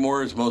 drinker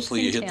anymore. It's mostly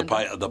you hit the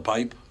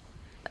pipe.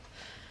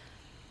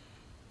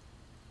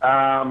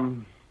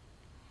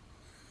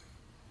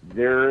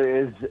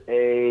 There is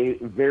a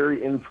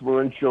very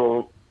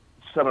influential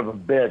son of a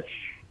bitch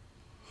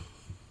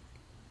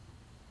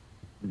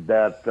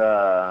that,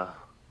 I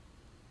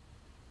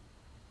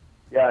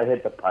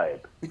hit the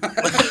pipe. Wait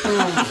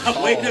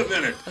a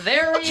minute.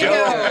 There we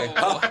Joe.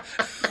 go.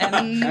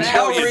 And Joe,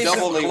 now you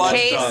double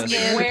clutched on case me.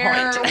 in where we're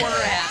at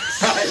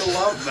I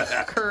love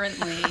that.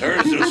 currently.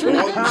 There's this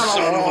one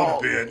son of a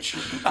bitch.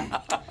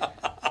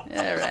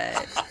 All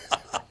right.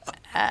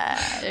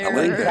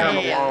 Leave him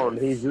alone.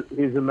 He's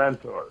a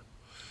mentor.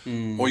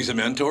 Oh, he's a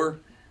mentor?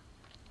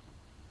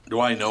 Do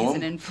I know He's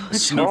him? an influential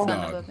Snoop son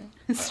Dogg. of a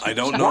bitch. I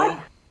don't know him.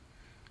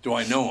 Do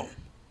I know him?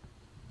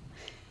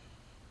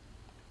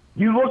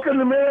 You look in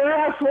the mirror,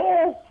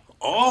 asshole.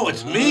 Oh,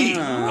 it's me.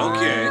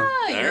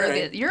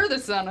 Okay. You're the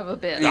son of a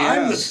bitch.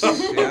 I'm the son.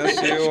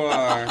 Yes, you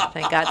are.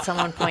 Thank God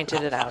someone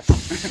pointed it out.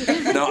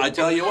 No, I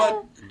tell you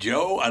what,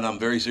 Joe, and I'm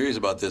very serious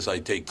about this. I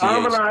take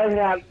Tom and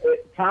THC.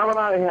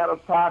 I had a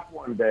talk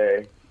one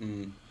day,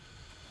 and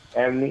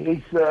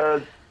he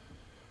said,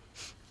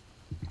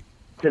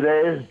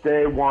 "Today is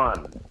day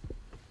one."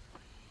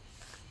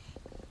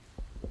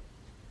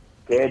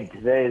 Okay,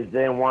 today is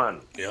day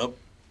one. Yep.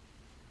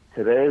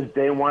 Today is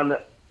day one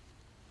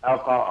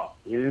alcohol.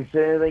 He didn't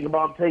say anything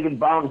about taking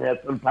bong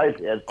hits and pipe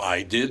hits.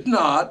 I did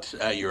not.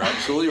 You're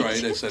absolutely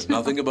right. I said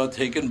nothing about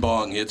taking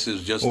bong hits.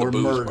 Is just Or the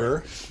booze murder.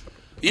 part.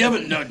 You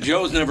haven't. No,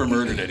 Joe's never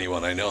murdered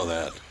anyone. I know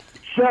that.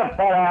 Shut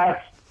that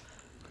ass.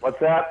 What's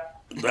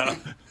that?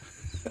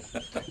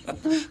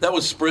 That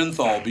was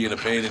Sprinthal being a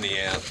pain in the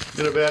ass.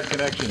 Get a bad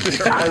connection.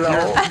 I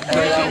know.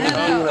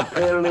 I'm a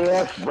pain in the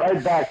ass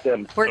right back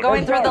then. We're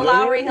going through the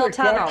Lowry Hill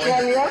Tunnel.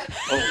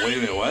 Oh, wait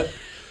a minute. What?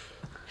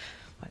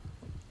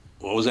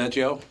 What was that,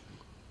 Joe?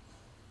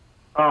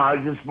 Oh, I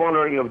was just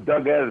wondering if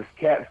Doug had his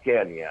CAT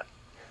scan yet.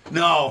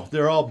 No,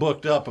 they're all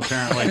booked up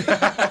apparently.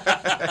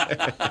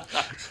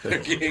 They're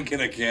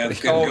getting a cat.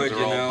 COVID,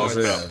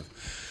 you know.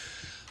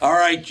 All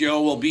right,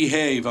 Joe, well,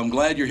 behave. I'm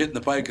glad you're hitting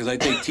the pipe because I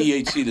take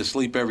THC to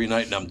sleep every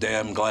night, and I'm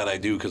damn glad I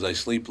do because I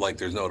sleep like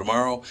there's no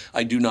tomorrow.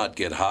 I do not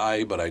get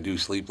high, but I do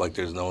sleep like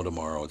there's no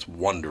tomorrow. It's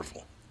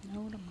wonderful. No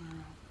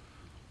tomorrow.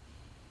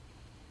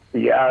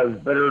 Yeah,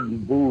 it's better than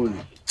booze.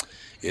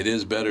 It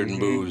is better than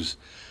booze.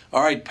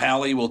 All right,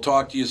 Pally, we'll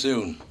talk to you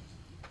soon.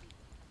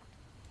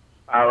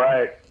 All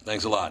right.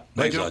 Thanks a lot.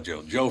 Thanks a lot,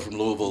 Joe. Joe from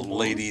Louisville,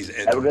 ladies.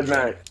 And have a good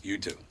night. You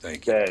too.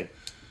 Thank you.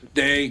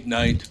 Day,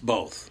 night,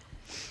 both.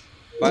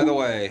 By the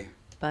way,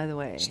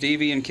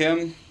 Stevie and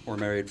Kim were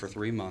married for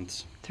 3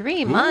 months.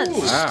 3 months.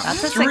 Wow.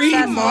 That's a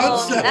 3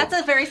 months? That's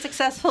a very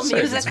successful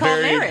musical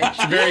marriage.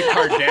 It's very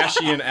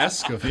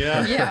Kardashian-esque of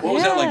Yeah. What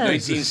was that, like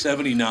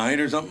 1979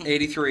 or something?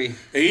 83.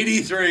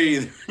 83.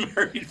 They're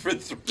married for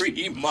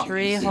 3 months.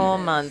 3 whole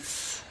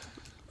months.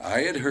 I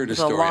had heard a It was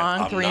a story.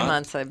 long 3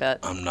 months, I bet.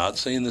 I'm not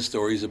saying the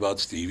stories about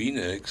Stevie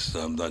Nicks.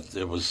 That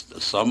there was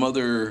some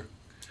other.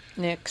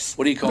 Nicks.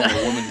 What do you call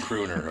a woman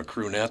crooner? A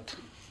croonette?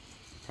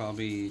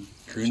 Probably.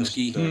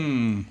 Croonsky?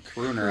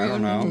 Crooner, I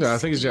don't know. No, I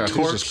think it's just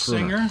Torch crooner.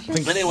 singer? I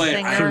think Anyway,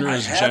 I crooner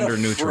is had gender a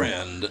neutral.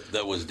 friend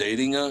that was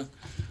dating a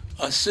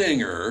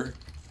singer.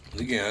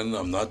 Again,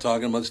 I'm not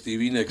talking about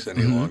Stevie Nicks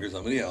any longer.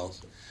 Somebody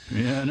else.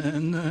 Yeah,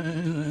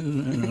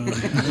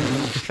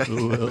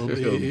 will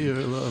be your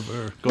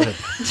lover. Go ahead.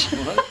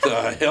 What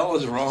the hell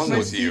is wrong My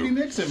with Stevie you?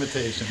 Nicks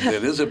imitation.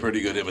 It is a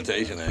pretty good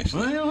imitation,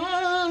 actually.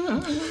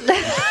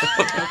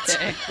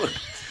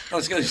 I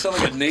was going to sound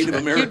like a Native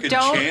American You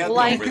don't chant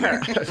like over there.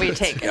 her. We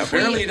take it. Yeah,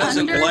 apparently he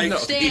doesn't like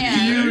Stevie.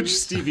 Huge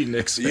Stevie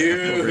Nicks fan.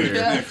 Huge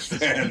Nicks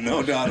fan,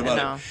 no doubt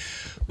about it.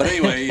 But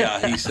anyway,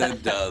 he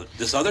said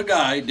this other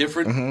guy,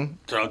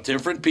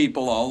 different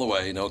people all the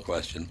way, no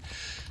question,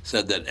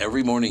 said that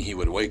every morning he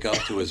would wake up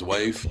to his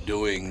wife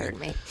doing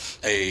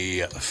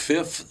a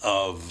fifth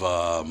of,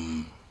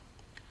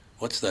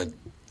 what's that,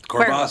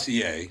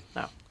 Courvoisier.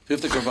 No.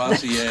 Fifth of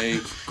Courvoisier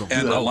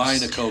and a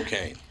line of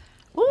cocaine.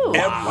 Ooh.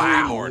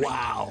 Every morning.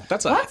 Wow.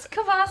 That's What's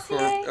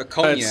Cavassier? A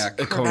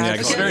cognac. A cognac.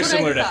 It's very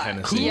similar to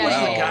Hennessy. Who Yeah, was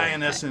yeah, the yeah. guy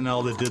in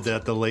SNL that did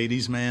that? The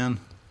ladies' man.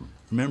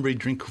 Remember he'd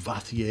drink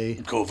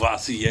Courvoisier?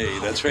 Courvoisier,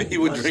 that's right. He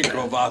would drink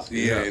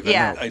Courvoisier.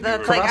 Yeah, I do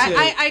that's remember.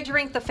 like I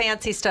drink the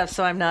fancy stuff,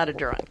 so I'm not a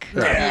drunk.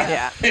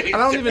 Yeah. I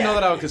don't even know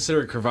that I would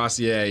consider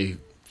Courvoisier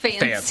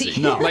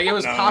fancy. No. Like it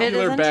was It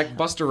popular isn't? back.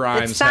 Busta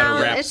Rhymes It had sounds-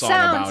 a rap it song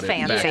sounds about it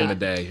back fancy. in the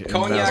day.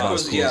 Cognac That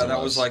was, cool as it that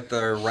was like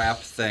the rap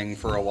thing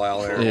for a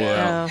while there.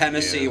 Yeah.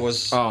 Hennessy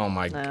was. Oh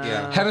my god.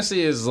 Yeah.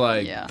 Hennessy is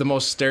like the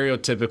most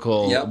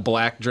stereotypical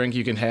black drink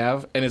you can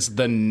have, and it's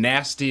the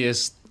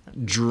nastiest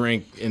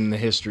drink in the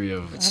history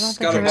of. I've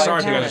Sorry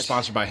if you guys are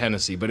sponsored by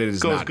Hennessy, but it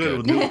is Goes not good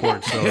with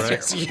Newport, though,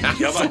 right? Yeah,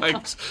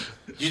 but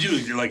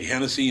you're like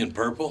Hennessy and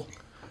purple.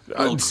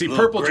 See, Little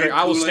purple drink. grape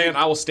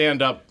I will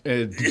stand up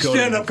and go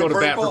stand up to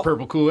for bat for purple?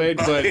 purple Kool-Aid,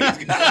 but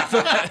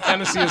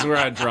Hennessy is where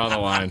I draw the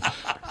line.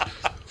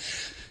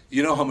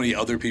 You know how many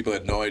other people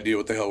had no idea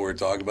what the hell we were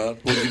talking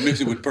about? When you mix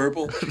it with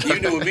purple, you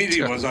knew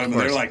immediately what was on.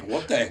 They're like,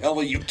 "What the hell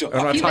are you talking?"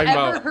 I'm not You've talking ever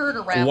about heard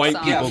a rap white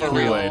song? people Yeah, for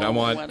Kool-Aid. real. I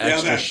want Whatever. Yeah,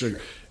 extra that's-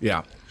 sugar.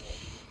 Yeah.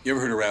 You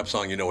ever heard a rap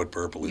song? You know what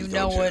purple is, You don't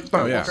know you? what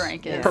purple yeah.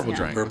 drink is. Purple yeah.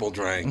 drink. Purple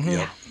drink.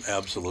 Yep,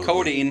 absolutely.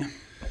 Codeine.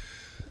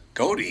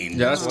 Codeine.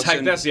 Yeah, that's What's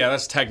in-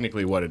 that's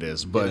technically what it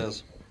is. But It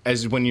is.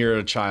 as when you're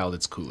a child,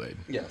 it's Kool-Aid.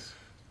 Yes.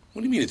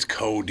 What do you mean it's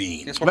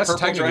codeine? That's what That's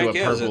purple technically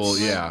drink what is. purple.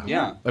 It's- Yeah.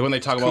 Yeah. Like when they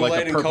talk about like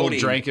Kool-Aid the and purple codeine.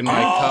 drink in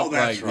my Oh, cup.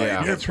 that's Like right. yeah.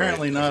 You're That's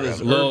apparently right. not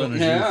as Lil- urban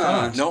as yeah. you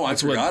thought. No, I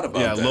forgot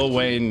about yeah, that. Lil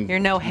Wayne. You're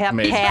no hep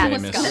made cat.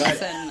 famous.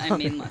 Wisconsin. I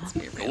mean, let's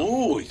be real.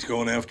 Oh, he's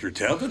going after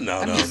Tevin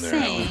now I'm down just there.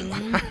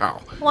 saying.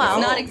 Wow. Well,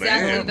 It's not Oh,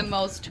 exactly man. the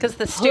most because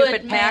the hood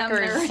stupid man Packers.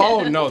 there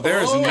Oh is. no,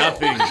 there is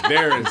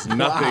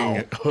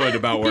nothing hood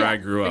about where I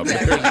grew up.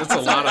 It's a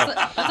lot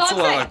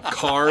of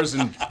cars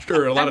and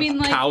or a lot mean,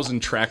 of like, cows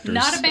and tractors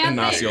not a bad in thing.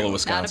 Osceola, Not a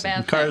Wisconsin.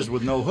 bad Cars thing.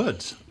 with no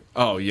hoods.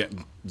 Oh yeah,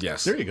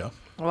 yes. There you go.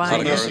 Why?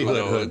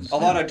 A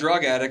lot of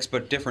drug addicts,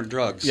 but different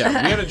drugs. Yeah,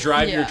 we had a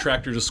drive your Yeah.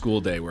 tractor to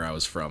school day where I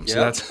was from. So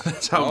Yep.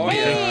 that's how Oh, big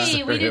yeah.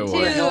 Hey, we it did was.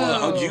 too.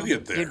 How'd you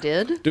get there? You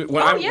did? Dude,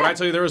 when, Oh, when I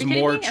tell you there was Are you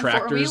kidding more me? And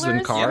tractors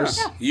than four-wheelers? cars.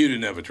 Yeah. You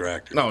didn't have a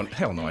tractor. No,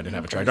 hell no, I didn't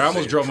have a tractor. I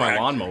almost drove my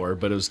lawnmower,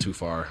 but it was too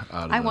far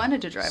out of I the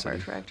wanted to drive city. our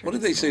tractor. What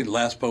did they say?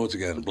 Last poets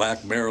again.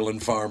 Black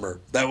Maryland farmer.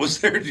 That was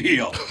their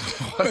deal.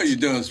 What are you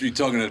doing? You're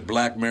talking to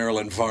Black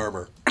Maryland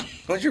farmer.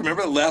 Don't you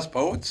remember the Last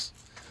Poets?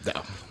 No.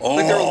 Oh, I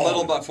think they're a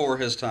little before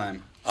his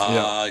time. You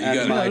And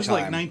got my It was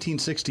like time.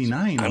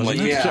 1969. I'm wasn't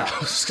like, it? yeah,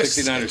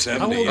 69 or 70.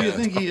 How old do you yeah.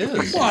 think he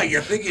is? Why, you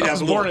think he'd I have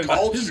was a little born in-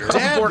 culture?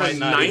 Dad born might in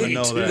not even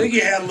know 92. I that. think he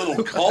had a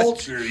little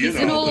culture, you He's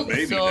an know, old but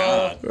maybe soul.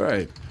 not.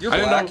 Right. You're I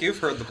didn't black. know- You've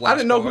heard the Black I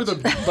didn't know who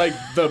Poets.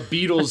 the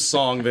Beatles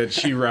song that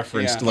she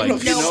referenced Yeah. I don't like know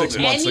if you know 6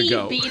 that. months Any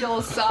ago.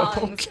 Beatles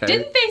songs. Okay.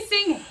 Didn't they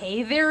sing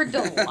 "Hey There,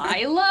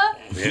 Delilah"?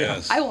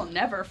 Yes. I will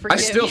never I forgive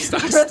still you.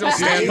 stand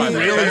by that.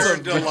 Really? That's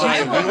a- Delilah.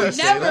 I will Really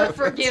say never that?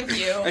 forgive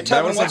you. Hey, That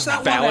Tevin, was what's a that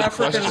one valid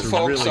African question.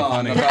 folk Really song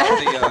funny. about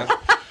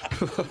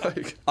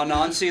the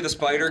Anansi the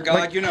spider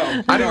god? You know. I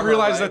didn't Remember,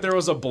 realize right? that there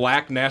was a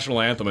black national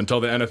anthem until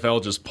the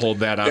NFL just pulled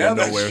that out Yeah, of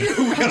that's nowhere.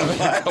 true. We got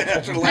a black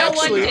national No one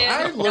Actually, did.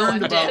 I No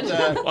learned one about did.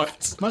 that.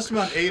 What? Must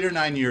have been 8 or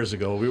 9 years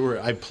ago.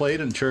 I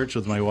played in church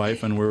with my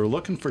wife, and we were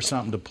looking for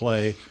something to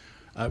play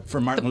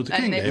for Martin Luther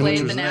And King they Day, played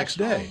which was the the next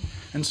national. day.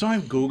 And so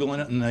I'm Googling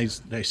it, and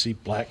I see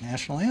Black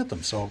National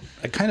Anthem. So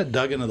I kind of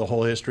dug into the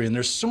whole history, and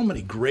there's so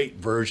many great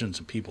versions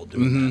of people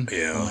doing that.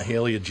 Yeah.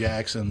 Mahalia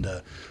Jackson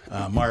to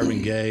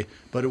Marvin Gaye.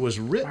 But it was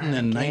written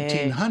in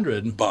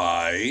 1900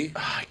 by.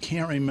 I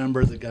can't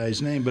remember the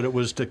guy's name, but it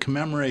was to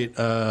commemorate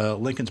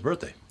Lincoln's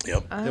birthday.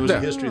 Yep. It was a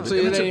history of the So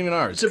it ain't even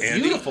ours. It's a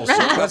Andy? beautiful song.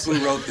 That's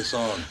who wrote the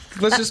song.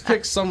 Let's just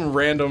pick some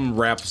random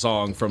rap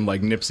song from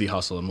like Nipsey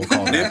Hussle, and we'll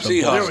call it Nipsey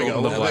the, Hussle. There we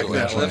go, the I Black like that.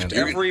 National Lift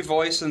Anthem. every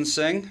voice and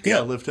sing. Yeah,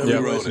 lift every Yeah,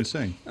 voice wrote and it.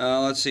 sing.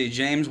 Let's see,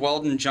 James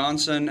Weldon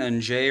Johnson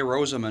and J.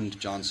 Rosamond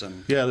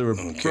Johnson. Yeah, they were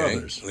Okay.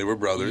 brothers. They were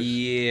brothers.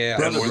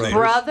 Yeah. And were they-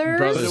 Brothers?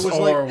 Brothers It was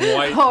or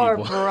like- white Or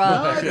people.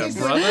 brothers?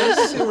 Yeah,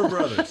 brothers. They were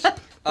brothers.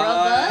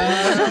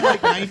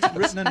 Brothers? Like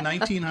written in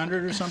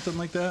 1900 or something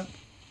like that.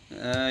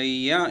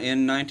 Yeah,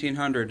 in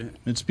 1900.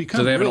 It's become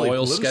Do they have an really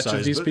oil sketch of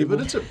politicized, these but- people?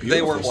 But it's a beautiful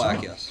They were black,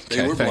 song. yes. They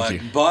Okay, were thank black,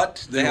 you.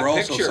 but they, They have were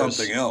also pictures.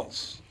 something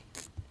else.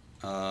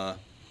 Uh,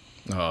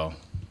 Oh.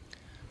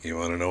 You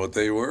want to know what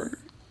they were?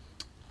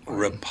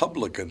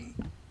 Republican.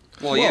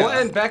 well, yeah. Well,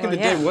 and back in the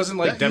yeah. day, wasn't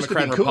like That used to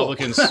Democrat and be cool.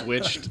 Republicans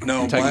switched? No,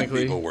 black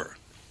technically. people were.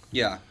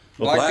 Yeah.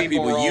 Well, black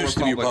people were all used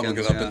to be Republican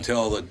Republicans, up yeah.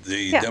 until the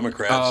Yeah.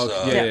 Democrats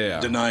Oh, yeah.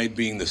 denied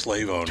being the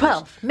slave owners,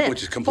 12 minutes,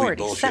 which is complete 40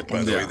 bullshit, by the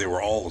seconds. way. Yeah. They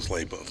were all the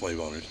slave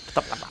owners.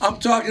 I'm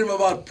talking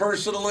about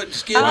personal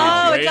skin.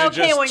 Oh, Way it's to okay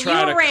just when try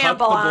you to cut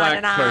ramble the on black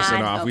and on.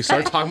 person off. We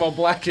start talking about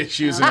black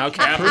issues, and now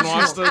Catherine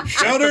wants to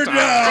Shut her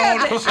down!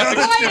 Shut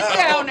her Quiet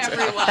down,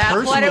 everyone.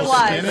 That's what it Personal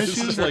skin was.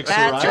 issues like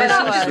That's Turn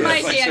off psoriasis. his Yeah,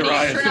 mic, like Andy.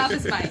 psoriasis. Turn off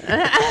his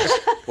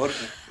mic. What?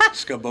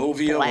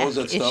 Scabovia? What was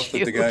that stuff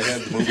that the guy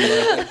had in the movie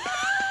last night?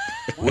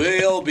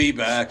 We'll be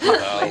back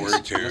with hour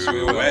two,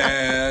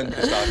 and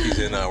Kostaki's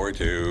in hour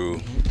two.